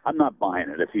I'm not buying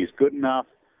it. If he's good enough,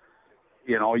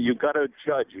 you've got to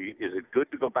judge. Is it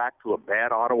good to go back to a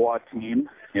bad Ottawa team,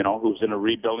 who's in a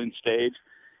rebuilding stage,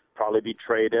 probably be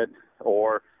traded,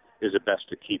 or is it best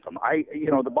to keep him?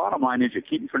 The bottom line is you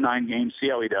keep him for 9 games, see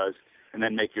how he does, and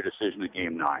then make your decision at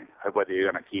game 9, whether you're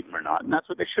going to keep him or not. And that's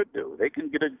what they should do. They can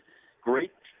get a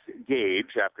great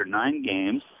gauge after 9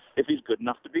 games if he's good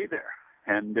enough to be there.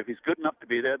 And if he's good enough to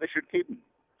be there, they should keep him.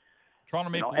 Toronto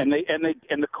Maple and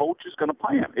the coach is going to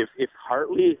play him. If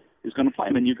Hartley is going to play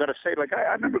him, and you've got to say, like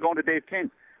I remember going to Dave King.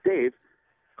 Dave,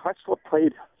 Kletzla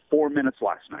played 4 minutes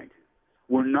last night.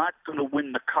 We're not going to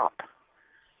win the cup.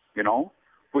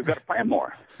 We've got to play him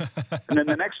more. And then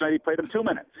the next night he played him 2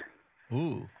 minutes.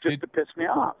 Ooh. Just to piss me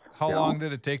off. How long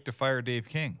did it take to fire Dave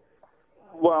King?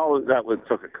 Well,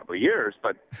 took a couple of years,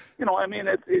 but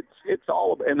it's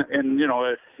all and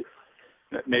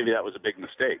maybe that was a big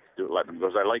mistake to let him,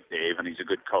 because I like Dave and he's a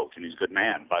good coach and he's a good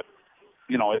man, but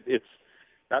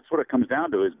that's what it comes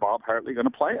down to. Is Bob Hartley going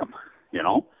to play him?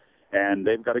 And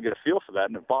they've got to get a feel for that.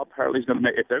 And if Bob Hartley's going to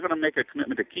if they're going to make a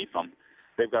commitment to keep him,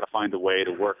 they've got to find a way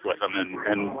to work with him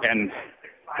and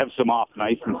have some off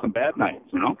nights and some bad nights.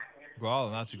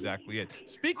 Well, that's exactly it.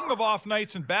 Speaking of off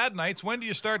nights and bad nights, when do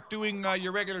you start doing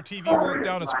your regular TV work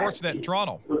down at Sportsnet in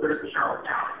Toronto?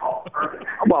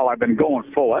 Well, I've been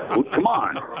going full out. Come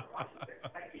on.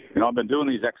 I've been doing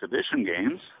these exhibition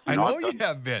games. I know you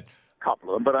have been. A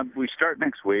couple of them, but we start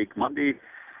next week. Monday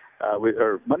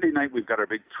night, we've got our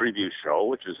big preview show,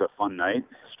 which is a fun night,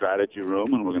 strategy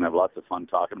room, and we're going to have lots of fun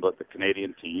talking about the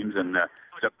Canadian teams and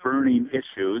the burning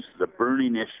issues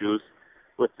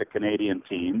with the Canadian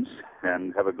teams,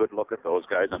 and have a good look at those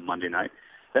guys on Monday night.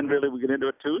 Then really we get into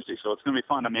it Tuesday, so it's going to be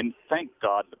fun. I mean, thank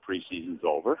God the preseason's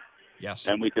over. Yes.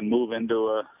 And we can move into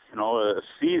a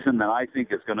season that I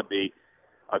think is going to be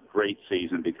a great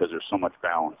season because there's so much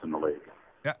balance in the league.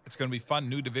 Yeah, it's going to be fun,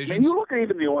 new divisions. I mean, you look at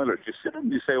even the Oilers, you sit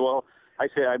and you say, well,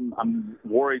 I'm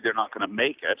worried they're not going to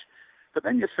make it. But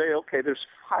then you say, okay, there's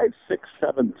 5, 6,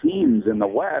 7 teams in the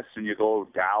West, and you go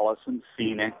Dallas and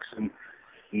Phoenix and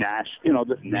the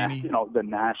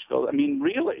Nashville. I mean,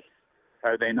 really,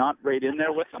 are they not right in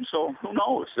there with them? So who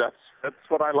knows? That's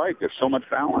what I like. There's so much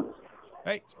balance.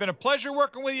 Hey, it's been a pleasure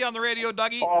working with you on the radio,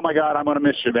 Dougie. Oh my God, I'm going to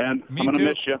miss you, man. Me I'm going to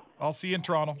miss you. I'll see you in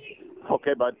Toronto.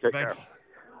 Okay, bud. Take care.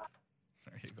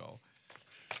 There you go,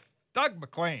 Doug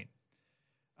MacLean.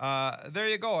 There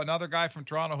you go. Another guy from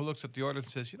Toronto who looks at the Oilers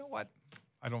and says, you know what?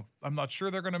 I'm not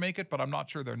sure they're going to make it, but I'm not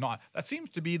sure they're not. That seems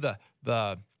to be the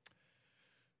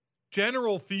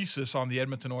general thesis on the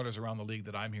Edmonton Oilers around the league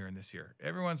that I'm hearing this year.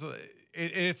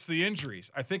 It's the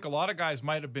injuries. I think a lot of guys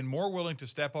might have been more willing to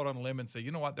step out on a limb and say,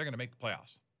 you know what, they're going to make the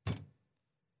playoffs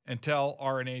until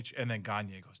RNH and then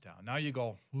Gagne goes down. Now you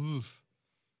go, oof.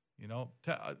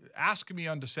 Ask me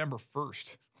on December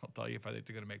 1st. I'll tell you if I think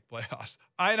they're going to make playoffs.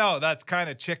 I know, that's kind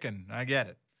of chicken. I get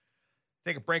it.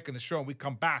 Take a break in the show and we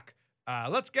come back.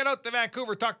 Let's get out to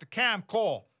Vancouver, talk to Cam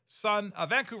Cole,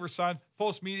 Vancouver Sun,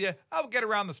 Post Media. I'll get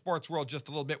around the sports world just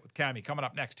a little bit with Cammy coming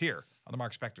up next here on the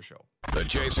Mark Spector Show. The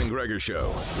Jason Gregor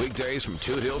Show, weekdays from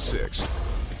 2 till 6.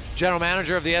 General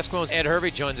Manager of the Eskimos, Ed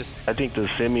Hervey, joins us. I think the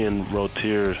Simeon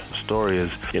Rotier story is,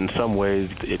 in some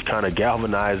ways, it kind of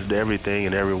galvanized everything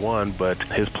and everyone, but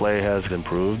his play has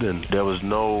improved, and there was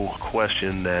no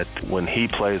question that when he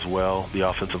plays well, the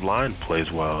offensive line plays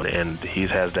well, and he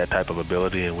has that type of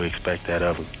ability, and we expect that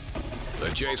of him. The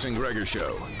Jason Gregor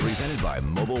Show, presented by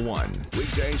Mobile One.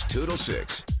 Weekdays 2 till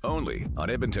 6, only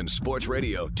on Edmonton Sports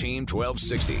Radio, Team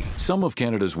 1260. Some of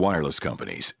Canada's wireless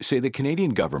companies say the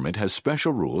Canadian government has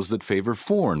special rules that favor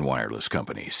foreign wireless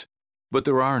companies. But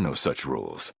there are no such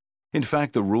rules. In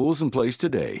fact, the rules in place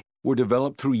today were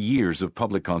developed through years of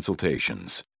public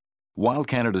consultations. While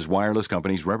Canada's wireless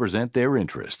companies represent their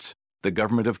interests, the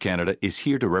Government of Canada is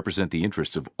here to represent the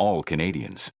interests of all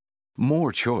Canadians.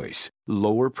 More choice,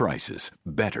 lower prices,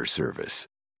 better service.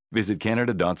 Visit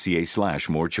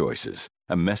canada.ca/more choices.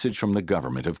 A message from the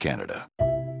Government of Canada.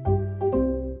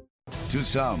 To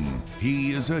some,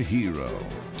 he is a hero.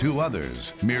 To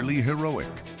others, merely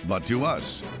heroic. But to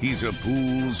us, he's a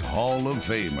Pools Hall of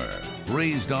Famer.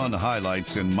 Raised on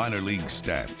highlights and minor league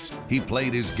stats, he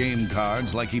played his game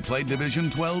cards like he played Division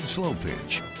 12 slow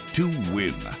pitch. To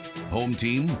win. Home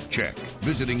team? Check.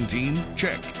 Visiting team?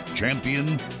 Check.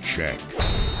 Champion? Check.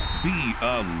 Be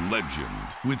a legend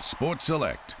with Sports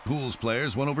Select. Pools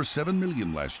players won over $7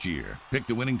 million last year. Pick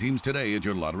the winning teams today at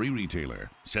your lottery retailer.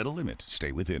 Set a limit.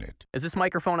 Stay within it. Is this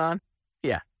microphone on?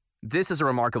 Yeah. This is a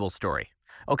remarkable story.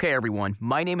 Okay, everyone,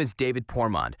 my name is David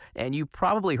Pormond, and you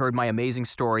probably heard my amazing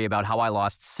story about how I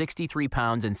lost 63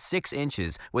 pounds and 6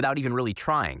 inches without even really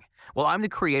trying. Well, I'm the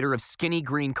creator of Skinny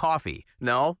Green Coffee.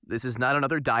 No, this is not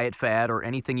another diet fad or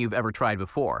anything you've ever tried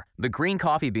before. The green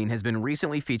coffee bean has been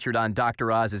recently featured on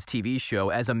Dr. Oz's TV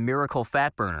show as a miracle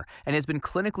fat burner and has been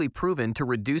clinically proven to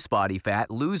reduce body fat,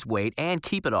 lose weight, and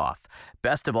keep it off.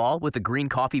 Best of all, with the green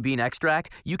coffee bean extract,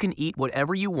 you can eat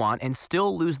whatever you want and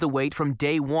still lose the weight from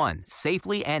day one,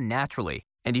 safely and naturally.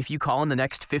 And if you call in the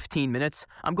next 15 minutes,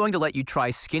 I'm going to let you try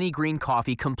Skinny Green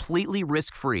Coffee completely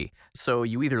risk-free. So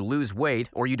you either lose weight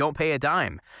or you don't pay a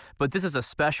dime. But this is a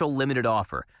special limited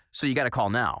offer, so you got to call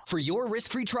now. For your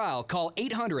risk-free trial, call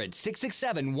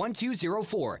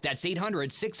 800-667-1204. That's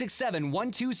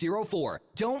 800-667-1204.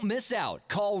 Don't miss out.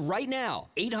 Call right now.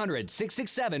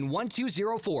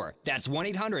 800-667-1204. That's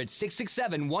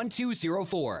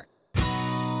 1-800-667-1204. The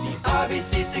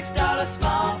RBC $6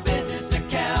 small business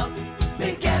account.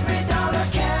 Make every dollar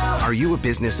count. Are you a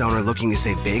business owner looking to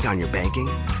save big on your banking?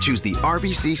 Choose the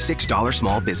RBC $6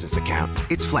 small business account.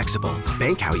 It's flexible.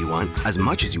 Bank how you want, as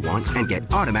much as you want, and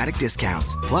get automatic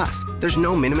discounts. Plus, there's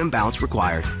no minimum balance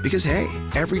required because, hey,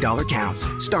 every dollar counts,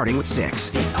 starting with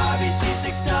 $6. The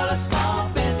RBC $6 small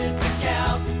business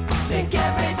account. Make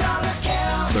every dollar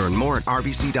count. Learn more at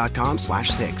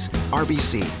rbc.com/6.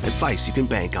 RBC, advice you can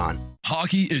bank on.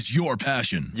 Hockey is your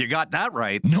passion. You got that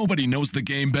right. Nobody knows the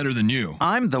game better than you.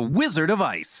 I'm the Wizard of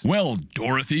Ice. Well,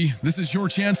 Dorothy, this is your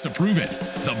chance to prove it.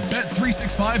 The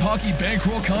Bet365 Hockey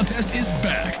Bankroll Contest is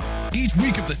back. Each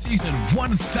week of the season,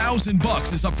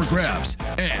 $1,000 is up for grabs.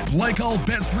 And like all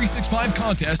Bet365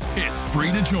 contests, it's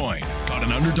free to join. Got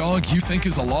an underdog you think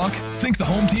is a lock? Think the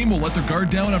home team will let their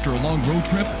guard down after a long road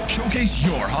trip? Showcase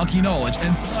your hockey knowledge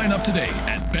and sign up today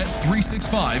at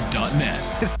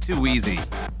bet365.net. It's too easy.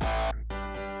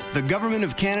 The Government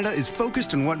of Canada is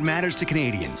focused on what matters to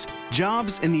Canadians,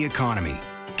 jobs and the economy.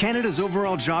 Canada's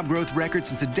overall job growth record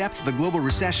since the depth of the global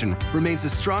recession remains the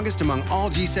strongest among all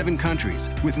G7 countries,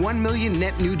 with 1 million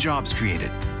net new jobs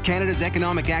created. Canada's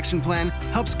Economic Action Plan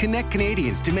helps connect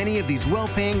Canadians to many of these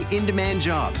well-paying, in-demand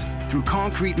jobs through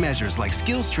concrete measures like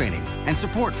skills training and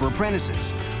support for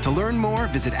apprentices. To learn more,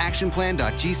 visit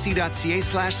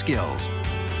actionplan.gc.ca/skills.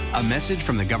 A message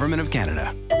from the Government of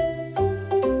Canada.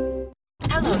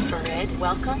 Hello, Farid.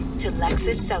 Welcome to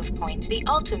Lexus South Point, the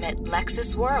ultimate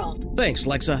Lexus world. Thanks,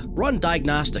 Lexa. Run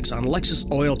diagnostics on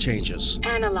Lexus oil changes.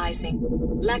 Analyzing.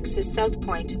 Lexus South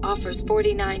Point offers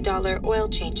 $49 oil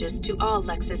changes to all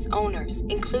Lexus owners,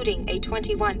 including a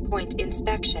 21-point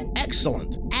inspection.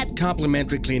 Excellent. Add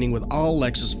complimentary cleaning with all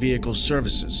Lexus vehicle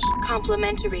services.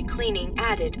 Complimentary cleaning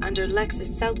added under Lexus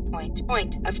South Point.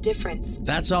 Point of difference.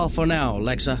 That's all for now,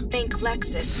 Lexa. Think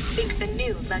Lexus. Think the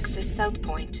new Lexus South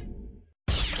Point.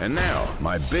 And now,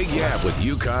 my big yap with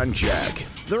Yukon Jack.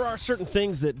 There are certain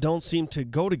things that don't seem to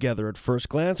go together at first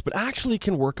glance, but actually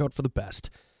can work out for the best.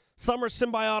 Some are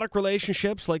symbiotic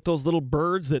relationships, like those little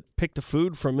birds that pick the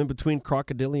food from in between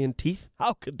crocodilian teeth.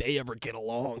 How could they ever get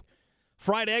along?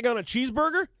 Fried egg on a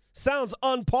cheeseburger? Sounds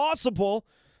impossible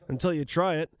until you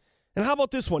try it. And how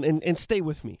about this one? And stay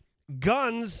with me.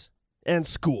 Guns and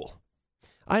school.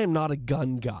 I am not a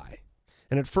gun guy.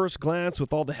 And at first glance,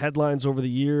 with all the headlines over the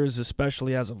years,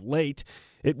 especially as of late,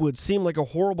 it would seem like a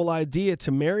horrible idea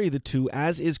to marry the two,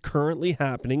 as is currently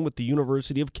happening with the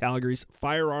University of Calgary's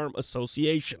Firearm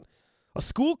Association. A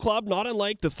school club not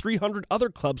unlike the 300 other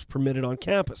clubs permitted on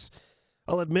campus.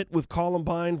 I'll admit, with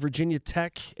Columbine, Virginia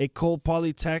Tech, École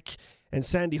Polytech, and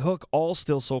Sandy Hook all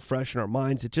still so fresh in our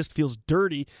minds, it just feels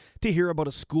dirty to hear about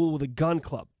a school with a gun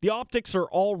club. The optics are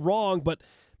all wrong, but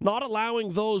not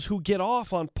allowing those who get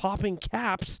off on popping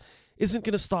caps isn't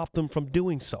going to stop them from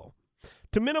doing so.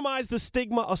 To minimize the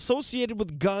stigma associated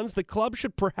with guns, the club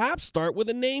should perhaps start with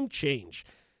a name change.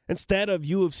 Instead of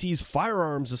UFC's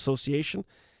Firearms Association,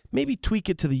 maybe tweak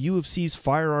it to the UFC's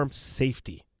Firearm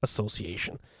Safety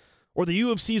Association. Or the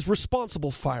UFC's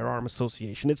Responsible Firearm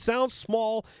Association. It sounds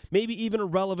small, maybe even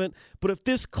irrelevant, but if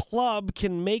this club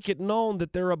can make it known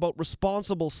that they're about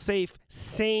responsible, safe,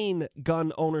 sane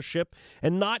gun ownership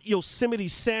and not Yosemite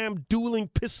Sam dueling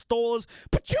pistolas,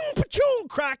 pa-choom, pa-choom,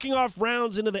 cracking off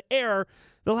rounds into the air,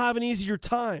 they'll have an easier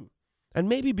time. And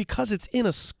maybe because it's in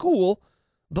a school,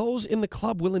 those in the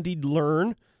club will indeed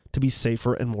learn to be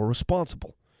safer and more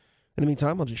responsible. In the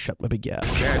meantime, I'll just shut my big yap.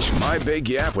 Catch my big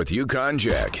yap with Yukon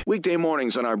Jack. Weekday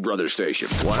mornings on our brother station,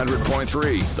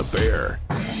 100.3 The Bear.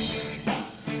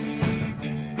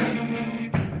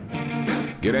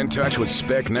 Get in touch with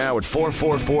Spec now at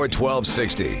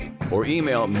 444-1260 or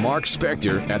email Mark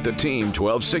Spector at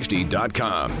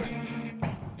theteam1260.com.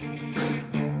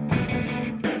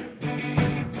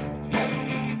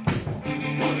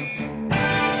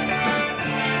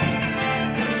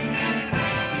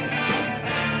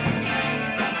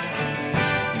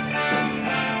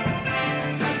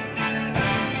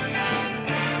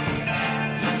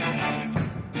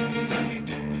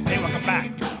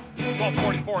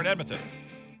 4 in Edmonton.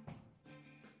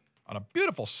 On a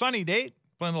beautiful sunny day.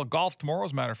 Playing a little golf tomorrow,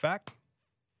 as a matter of fact.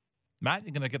 Matt,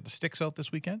 you going to get the sticks out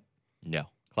this weekend? No.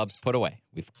 Clubs put away.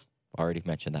 We've already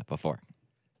mentioned that before.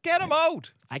 Get them out.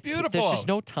 It's beautiful. There's just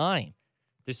no time.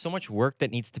 There's so much work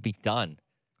that needs to be done.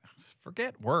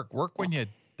 Forget work. Work when you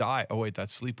die. Oh, wait,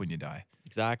 that's sleep when you die.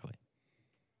 Exactly.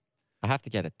 I have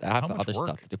to get it. I have other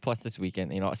stuff to do. Plus, this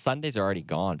weekend, Sundays are already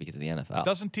gone because of the NFL.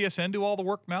 Doesn't TSN do all the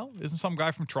work now? Isn't some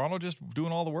guy from Toronto just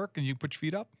doing all the work and you put your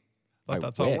feet up?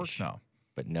 That's how it works now.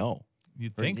 But no.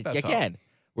 You'd think that's again.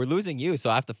 We're losing you, so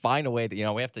I have to find a way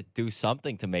to, we have to do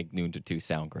something to make noon to 2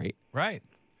 sound great. Right.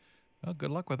 Well,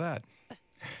 good luck with that.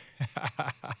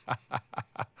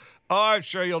 Oh, I'm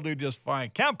sure you'll do just fine.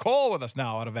 Cam Cole with us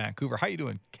now out of Vancouver. How you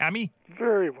doing, Cammy?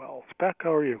 Very well. Spec,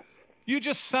 how are you? You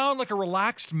just sound like a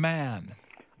relaxed man.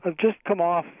 I've just come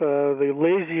off the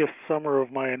laziest summer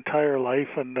of my entire life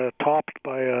and topped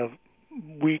by a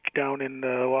week down in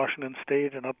Washington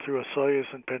State and up through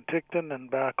Osoyoos and Penticton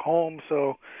and back home.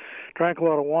 So drank a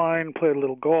lot of wine, played a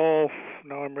little golf.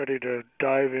 Now I'm ready to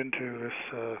dive into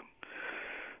this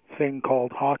thing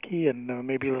called hockey and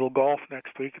maybe a little golf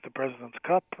next week at the President's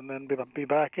Cup and then be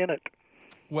back in it.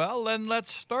 Well, then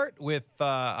let's start with,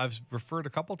 I've referred a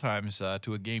couple times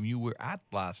to a game you were at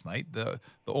last night. The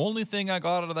only thing I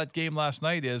got out of that game last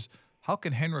night is how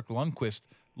can Henrik Lundqvist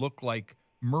look like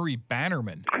Murray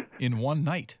Bannerman in one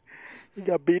night? He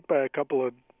got beat by a couple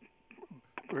of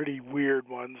pretty weird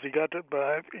ones. He got it,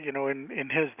 but in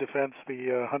his defense,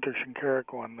 the Hunter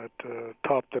Shinkarik one that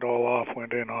topped it all off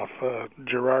went in off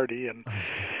Girardi, and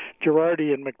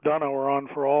Girardi and McDonough were on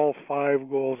for all 5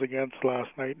 goals against last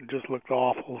night and just looked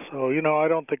awful. So I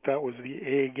don't think that was the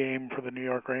A game for the New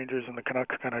York Rangers, and the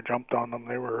Canucks kind of jumped on them.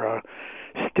 They were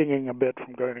stinging a bit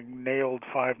from getting nailed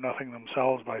 5-0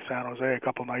 themselves by San Jose a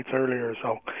couple nights earlier.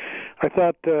 So I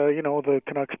thought the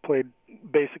Canucks played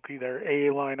basically their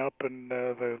A lineup, and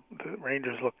the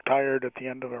Rangers looked tired at the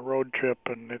end of a road trip,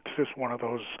 and it's just one of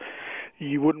those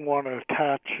you wouldn't want to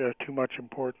attach too much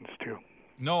importance to.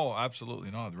 No, absolutely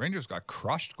not. The Rangers got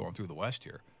crushed going through the West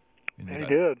here. They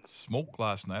did. Smoked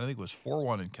last night. I think it was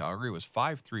 4-1 in Calgary. It was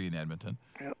 5-3 in Edmonton.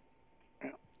 Yep.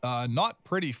 Not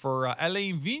pretty for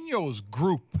Alain Vigneault's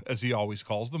group, as he always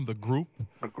calls them, the group.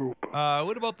 The group.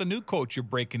 What about the new coach you're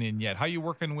breaking in yet? How you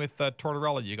working with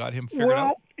Tortorella? You got him figured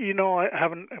out? I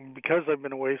haven't, because I've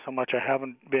been away so much, I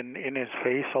haven't been in his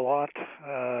face a lot,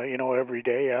 every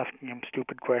day asking him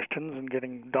stupid questions and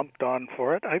getting dumped on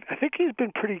for it. I think he's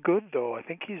been pretty good, though. I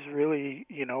think he's really,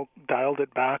 dialed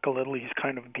it back a little. He's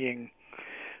kind of being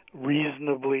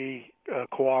reasonably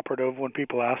cooperative when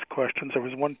people ask questions. There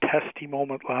was one testy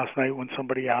moment last night when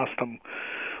somebody asked him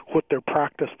what their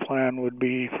practice plan would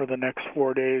be for the next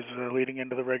 4 days leading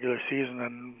into the regular season,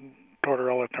 and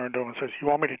Tortorella turned to him and says, "You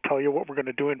want me to tell you what we're going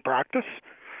to do in practice?"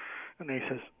 And he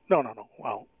says, No.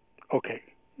 Well, okay.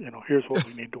 Here's what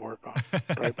we need to work on,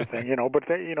 type of thing. But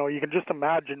you can just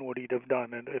imagine what he'd have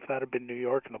done, and if that had been New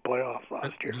York in the playoffs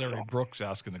last year. Larry Brooks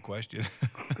asking the question.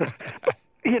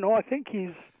 I think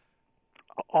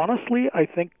I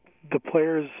think the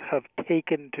players have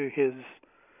taken to his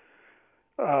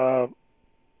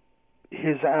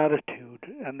attitude,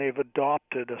 and they've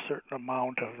adopted a certain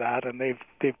amount of that, and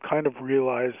they've kind of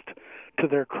realized, to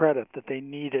their credit, that they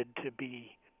needed to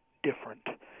be different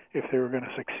if they were going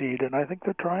to succeed. And I think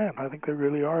they're trying. I think they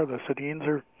really are. The Sedins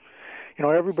are,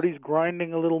 everybody's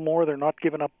grinding a little more. They're not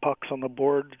giving up pucks on the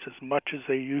board as much as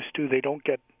they used to. They don't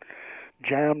get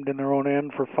jammed in their own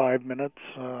end for 5 minutes.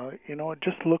 It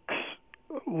just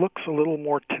looks a little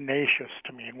more tenacious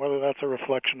to me, and whether that's a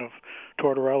reflection of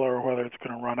Tortorella or whether it's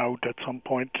going to run out at some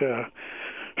point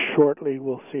shortly,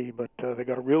 we'll see. But they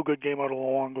got a real good game out of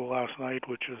Luongo last night,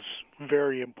 which is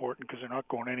very important because they're not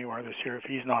going anywhere this year if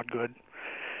he's not good.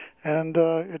 And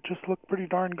it just looked pretty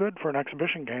darn good for an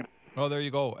exhibition game. Oh, there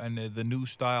you go. And the new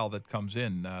style that comes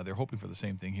in, they're hoping for the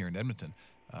same thing here in Edmonton.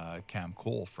 Cam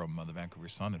Cole from the Vancouver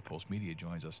Sun and Post Media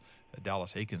joins us.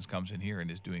 Dallas Aikens comes in here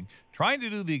and is trying to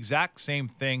do the exact same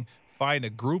thing, find a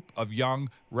group of young,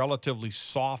 relatively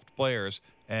soft players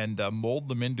and mold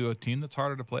them into a team that's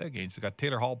harder to play against. They've got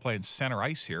Taylor Hall playing center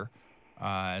ice here,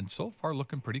 and so far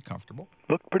looking pretty comfortable.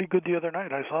 Looked pretty good the other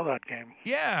night. I saw that game.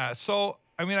 Yeah, so,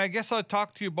 I guess I'll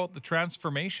talk to you about the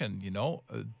transformation,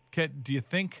 do you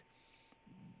think,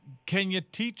 can you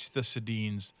teach the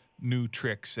Sedins new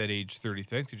tricks at age 30? I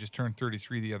think they just turned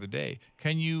 33 the other day.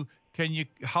 Can you?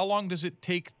 How long does it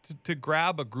take to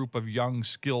grab a group of young,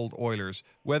 skilled Oilers,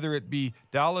 whether it be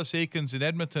Dallas Aikens in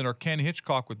Edmonton or Ken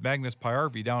Hitchcock with Magnus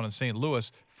Paajarvi down in St.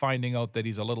 Louis, finding out that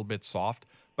he's a little bit soft?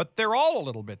 But they're all a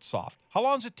little bit soft. How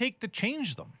long does it take to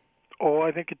change them? Oh,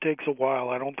 I think it takes a while.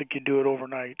 I don't think you do it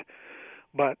overnight.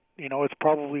 But, it's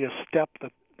probably a step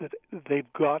that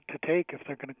they've got to take if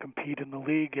they're going to compete in the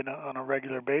league on a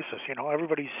regular basis.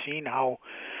 Everybody's seen how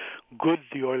good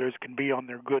the Oilers can be on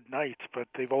their good nights, but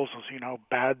they've also seen how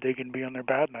bad they can be on their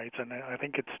bad nights. And I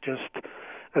think it's just,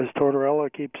 as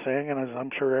Tortorella keeps saying, and as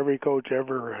I'm sure every coach has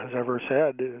ever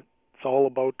said, it's all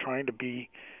about trying to be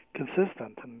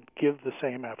consistent and give the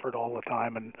same effort all the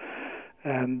time and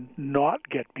not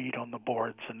get beat on the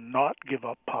boards and not give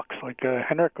up pucks. Like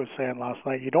Henrik was saying last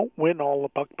night, you don't win all the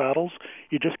puck battles,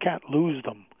 you just can't lose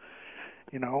them.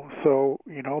 So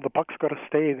the puck's got to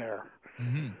stay there.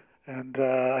 Mm-hmm. And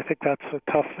I think that's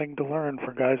a tough thing to learn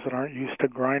for guys that aren't used to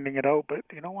grinding it out. But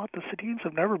you know what? The Sedins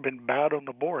have never been bad on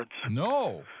the boards.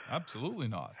 No, absolutely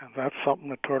not. And that's something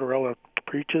that Tortorella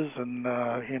preaches, and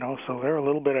so they're a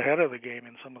little bit ahead of the game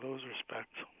in some of those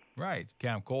respects. Right.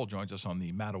 Cam Cole joins us on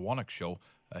the Matawanek show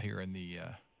here in the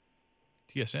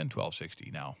TSN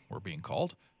 1260 now, we're being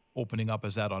called. Opening up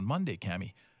as that on Monday,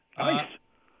 Cammy. Nice.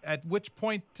 At which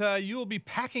point you will be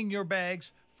packing your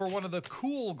bags for one of the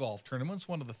cool golf tournaments,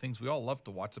 one of the things we all love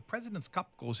to watch. The President's Cup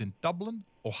goes in Dublin,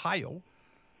 Ohio,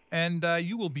 and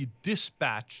you will be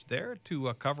dispatched there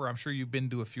to cover. I'm sure you've been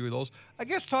to a few of those. I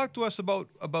guess talk to us about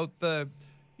the,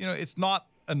 it's not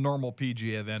a normal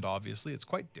PGA event, obviously. It's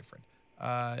quite different.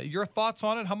 Your thoughts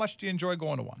on it? How much do you enjoy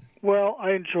going to one? Well,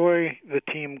 I enjoy the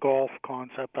team golf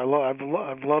concept. I've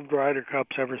loved Ryder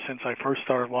Cups ever since I first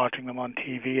started watching them on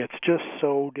TV. It's just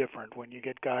so different when you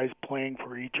get guys playing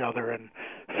for each other and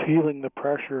feeling the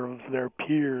pressure of their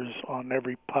peers on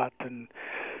every putt and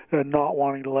not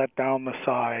wanting to let down the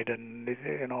side. And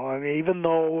even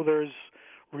though there's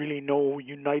really no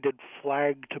united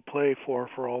flag to play for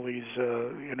all these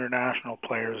international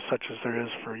players, such as there is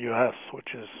for U.S., which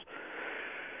is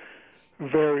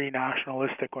very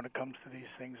nationalistic when it comes to these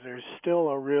things. There's still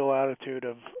a real attitude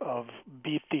of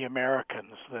beat the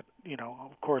Americans that,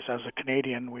 of course, as a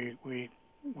Canadian, we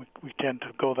tend to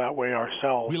go that way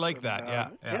ourselves. We like that, yeah.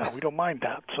 Yeah, we don't mind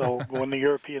that. So when the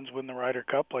Europeans win the Ryder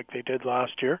Cup like they did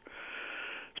last year,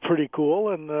 it's pretty cool.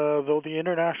 And though the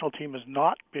international team has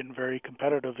not been very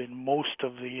competitive in most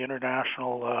of the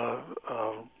international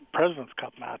President's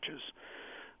Cup matches,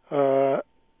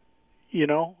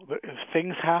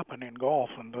 things happen in golf,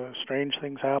 and strange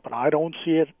things happen. I don't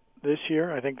see it this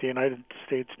year. I think the United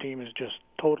States team is just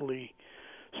totally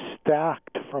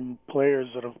stacked from players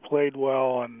that have played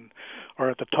well and are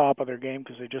at the top of their game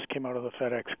because they just came out of the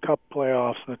FedEx Cup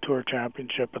playoffs and the Tour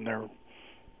Championship, and they're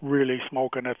really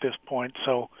smoking at this point.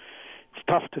 So it's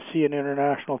tough to see an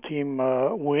international team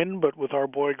win, but with our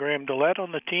boy Graham Dillette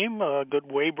on the team, a good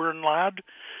Weyburn lad,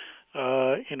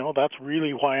 that's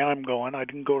really why I'm going. I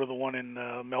didn't go to the one in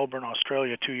Melbourne,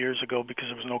 Australia 2 years ago because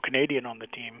there was no Canadian on the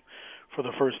team for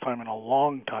the first time in a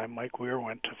long time. Mike Weir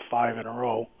went to 5 in a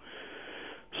row.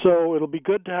 So it'll be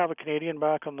good to have a Canadian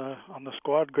back on the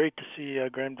squad. Great to see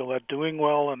Graham Dillette doing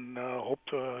well, and hope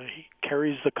he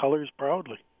carries the colors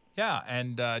proudly. Yeah,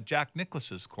 and Jack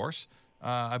Nicklaus's course.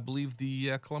 I believe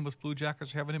the Columbus Blue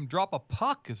Jackets are having him drop a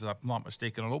puck, if I'm not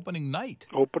mistaken, on opening night.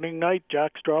 Opening night,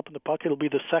 Jack's dropping the puck. It'll be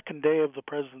the second day of the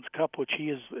President's Cup, which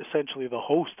he is essentially the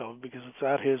host of because it's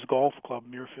at his golf club,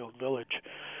 Muirfield Village.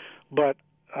 But,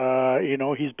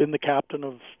 he's been the captain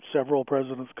of several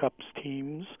President's Cups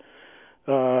teams,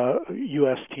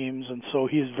 U.S. teams, and so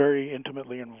he's very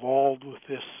intimately involved with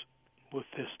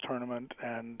this tournament.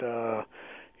 And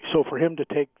so for him to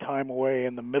take time away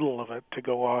in the middle of it to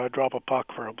go drop a puck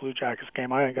for a Blue Jackets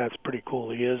game, I think that's pretty cool.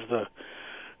 He is the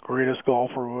greatest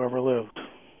golfer who ever lived.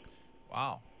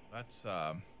 Wow. That's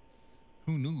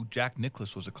who knew Jack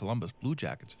Nicklaus was a Columbus Blue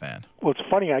Jackets fan? Well, it's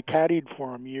funny. I caddied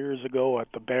for him years ago at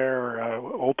the Bear,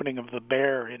 opening of the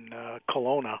Bear in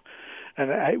Kelowna.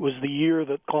 And it was the year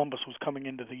that Columbus was coming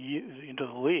into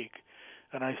the league.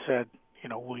 And I said,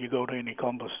 will you go to any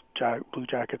Columbus Blue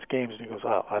Jackets games? And he goes,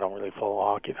 I don't really follow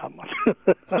hockey that much.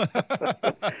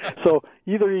 So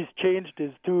either he's changed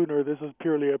his tune or this is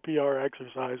purely a PR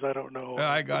exercise. I don't know.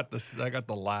 I got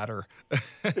the latter.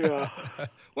 Yeah.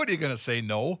 What are you going to say,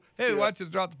 no? Hey, why don't you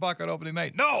drop the puck on opening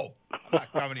night? No! I'm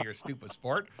not coming to your stupid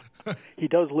sport. He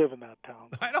does live in that town.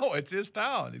 I know, it's his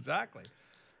town, exactly.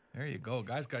 There you go.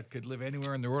 Guys could live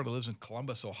anywhere in the world. He lives in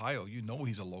Columbus, Ohio. You know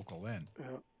he's a local then. Yeah.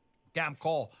 Cam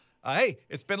Cole. Hey,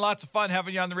 it's been lots of fun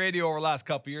having you on the radio over the last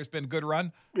couple of years. Been a good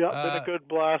run. Yeah, been a good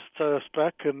blast,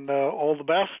 Spec, and all the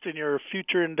best in your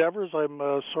future endeavors. I'm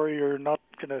sorry you're not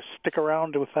going to stick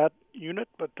around with that unit,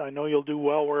 but I know you'll do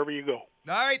well wherever you go.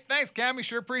 All right, thanks, Cam. We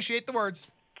sure appreciate the words.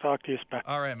 Talk to you, Spec.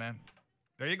 All right, man.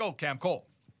 There you go, Cam Cole.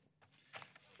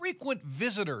 Frequent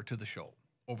visitor to the show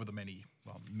over the many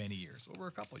years, over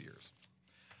a couple of years.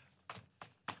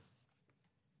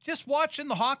 just watching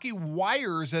the hockey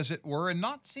wires, as it were, and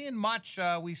not seeing much.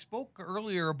 We spoke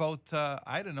earlier about,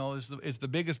 I don't know, is the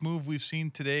biggest move we've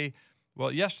seen today.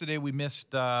 Well, yesterday we missed,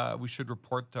 we should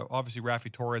report, obviously,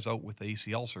 Rafi Torres out with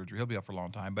ACL surgery. He'll be out for a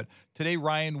long time. But today,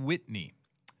 Ryan Whitney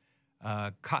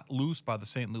cut loose by the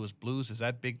St. Louis Blues. Is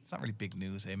that big? It's not really big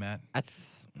news, eh, Matt? It's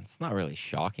not really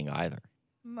shocking either.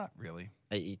 Not really.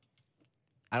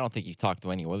 I don't think you've talked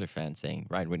to any Oilers fan saying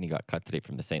Ryan Whitney got cut today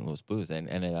from the St. Louis Blues, and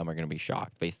any of them are going to be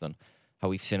shocked based on how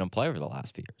we've seen him play over the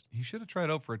last few years. He should have tried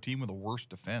out for a team with a worse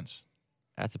defense.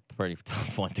 That's a pretty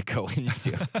tough one to go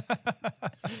into.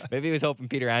 Maybe he was hoping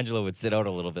Peter Angelo would sit out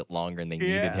a little bit longer and they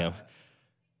needed him.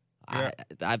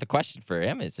 Yeah. The question for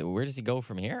him is, where does he go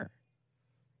from here?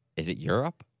 Is it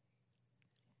Europe?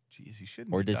 Jeez, he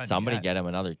shouldn't. Or does somebody get him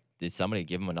another? Did somebody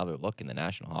give him another look in the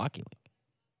National Hockey League?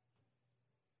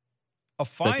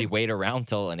 Does he wait around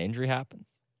till an injury happens?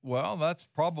 Well, that's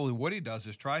probably what he does,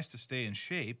 is tries to stay in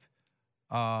shape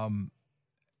until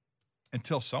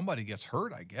somebody gets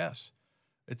hurt, I guess.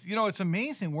 It's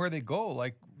amazing where they go.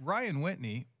 Like Ryan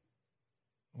Whitney,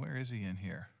 where is he in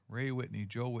here? Ray Whitney,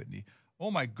 Joe Whitney.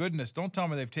 Oh, my goodness. Don't tell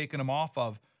me they've taken him off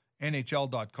of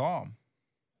NHL.com.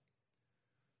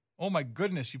 Oh, my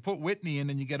goodness. You put Whitney in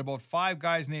and you get about 5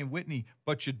 guys named Whitney,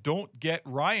 but you don't get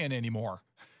Ryan anymore.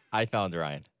 I found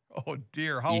Ryan. Oh,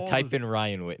 dear. You type in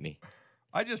Ryan Whitney.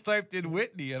 I just typed in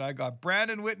Whitney, and I got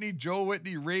Brandon Whitney, Joe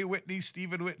Whitney, Ray Whitney,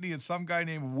 Stephen Whitney, and some guy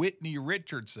named Whitney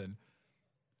Richardson.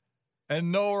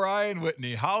 And no Ryan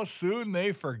Whitney. How soon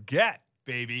they forget,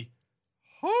 baby.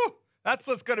 Whew. That's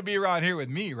what's going to be around here with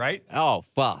me, right? Oh,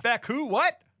 fuck. Spec who?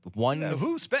 What? Who?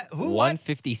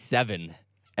 157.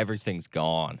 Everything's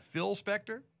gone. Phil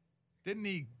Spector? Didn't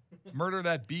he murder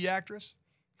that B actress?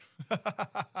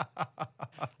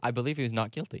 I believe he was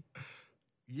not guilty.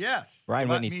 Yes. Ryan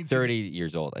Whitney's 30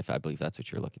 years old, if I believe that's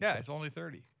what you're looking for. Yeah, he's only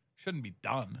 30. Shouldn't be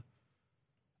done.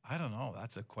 I don't know.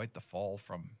 That's quite the fall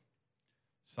from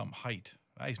some height.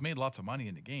 He's made lots of money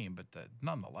in the game, but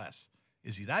nonetheless,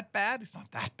 is he that bad? He's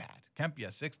not that bad. Can't be a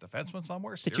 6th defenseman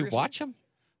somewhere. Seriously? Did you watch him?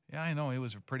 Yeah, I know. It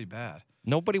was pretty bad.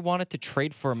 Nobody wanted to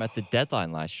trade for him at the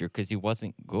deadline last year because he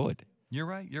wasn't good. You're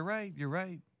right.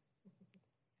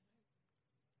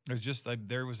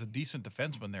 There was a decent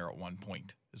defenseman there at one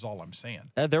point, is all I'm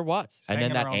saying. There was. And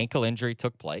then that around. ankle injury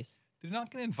took place. Did he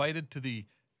not get invited to the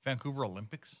Vancouver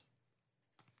Olympics?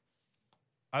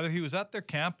 Either he was at their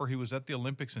camp or he was at the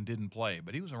Olympics and didn't play,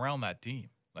 but he was around that team,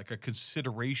 like a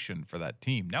consideration for that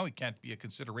team. Now he can't be a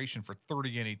consideration for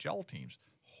 30 NHL teams.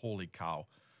 Holy cow.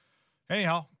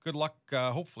 Anyhow, good luck.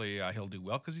 Hopefully he'll do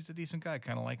well because he's a decent guy. I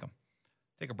kind of like him.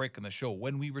 Take a break in the show.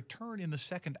 When we return in the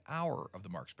second hour of the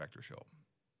Mark Spector Show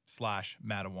 /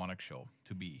 Matawanek Show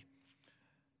to be,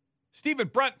 Stephen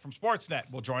Brunt from Sportsnet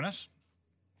will join us.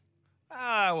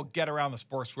 We'll get around the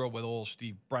sports world with old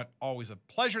Steve Brunt. Always a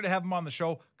pleasure to have him on the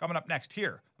show. Coming up next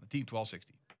here on the Team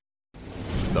 1260.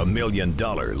 The $1 Million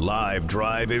Live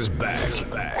Drive is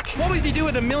back. What would you do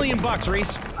with $1 million, Reese?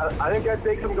 I think I'd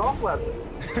take some golf lessons.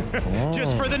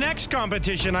 Just for the next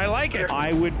competition. I like it.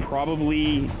 I would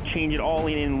probably change it all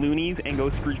in loonies and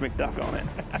go Scrooge McDuck on it.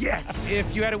 Yes.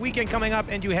 If you had a weekend coming up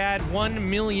and you had $1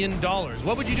 million,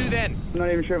 what would you do then? I'm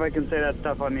not even sure if I can say that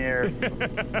stuff on the air.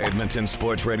 Edmonton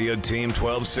Sports Radio Team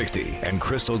 1260 and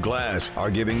Crystal Glass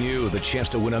are giving you the chance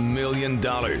to win $1 million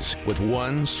with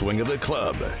one swing of the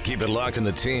club. Keep it locked in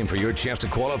the team for your chance to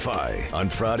qualify. On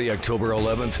Friday, October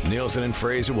 11th, Nielsen and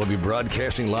Fraser will be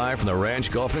broadcasting live from the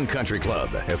Ranch Golf and Country Club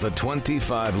as the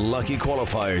 25 lucky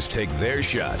qualifiers take their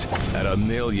shot at $1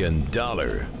 million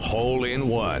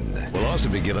hole-in-one. We'll also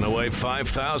be giving away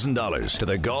 $5,000 to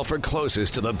the golfer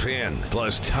closest to the pin,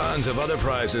 plus tons of other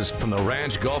prizes from the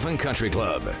Ranch Golf and Country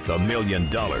Club. The $1 Million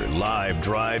Live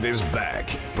Drive is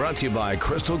back. Brought to you by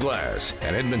Crystal Glass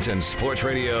and Edmonton Sports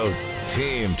Radio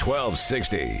Team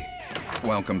 1260.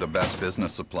 Welcome to Best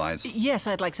Business Supplies. Yes,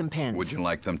 I'd like some pens. Would you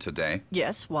like them today?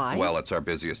 Yes, why? Well, it's our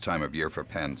busiest time of year for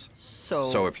pens.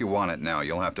 So if you want it now,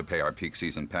 you'll have to pay our peak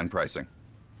season pen pricing.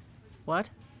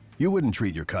 What? You wouldn't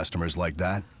treat your customers like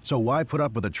that. So why put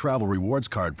up with a travel rewards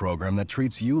card program that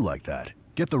treats you like that?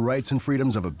 Get the rights and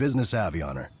freedoms of a business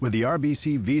Avioner with the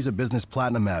RBC Visa Business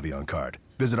Platinum Avion card.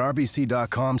 Visit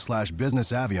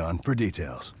rbc.com/businessavion for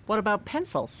details. What about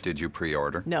pencils? Did you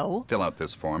pre-order? No. Fill out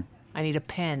this form. I need a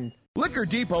pen. Liquor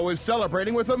Depot is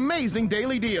celebrating with amazing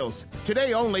daily deals.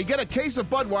 Today only, get a case of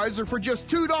Budweiser for just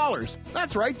 $2.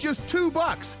 That's right, just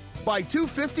 $2. Buy 2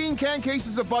 15-can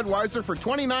cases of Budweiser for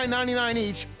 $29.99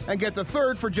 each and get the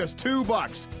third for just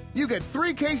 $2. You get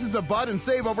 3 cases of Bud and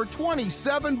save over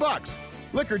 $27.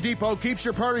 Liquor Depot keeps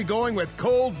your party going with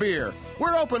cold beer.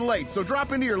 We're open late, so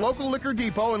drop into your local Liquor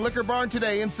Depot and Liquor Barn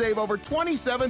today and save over $27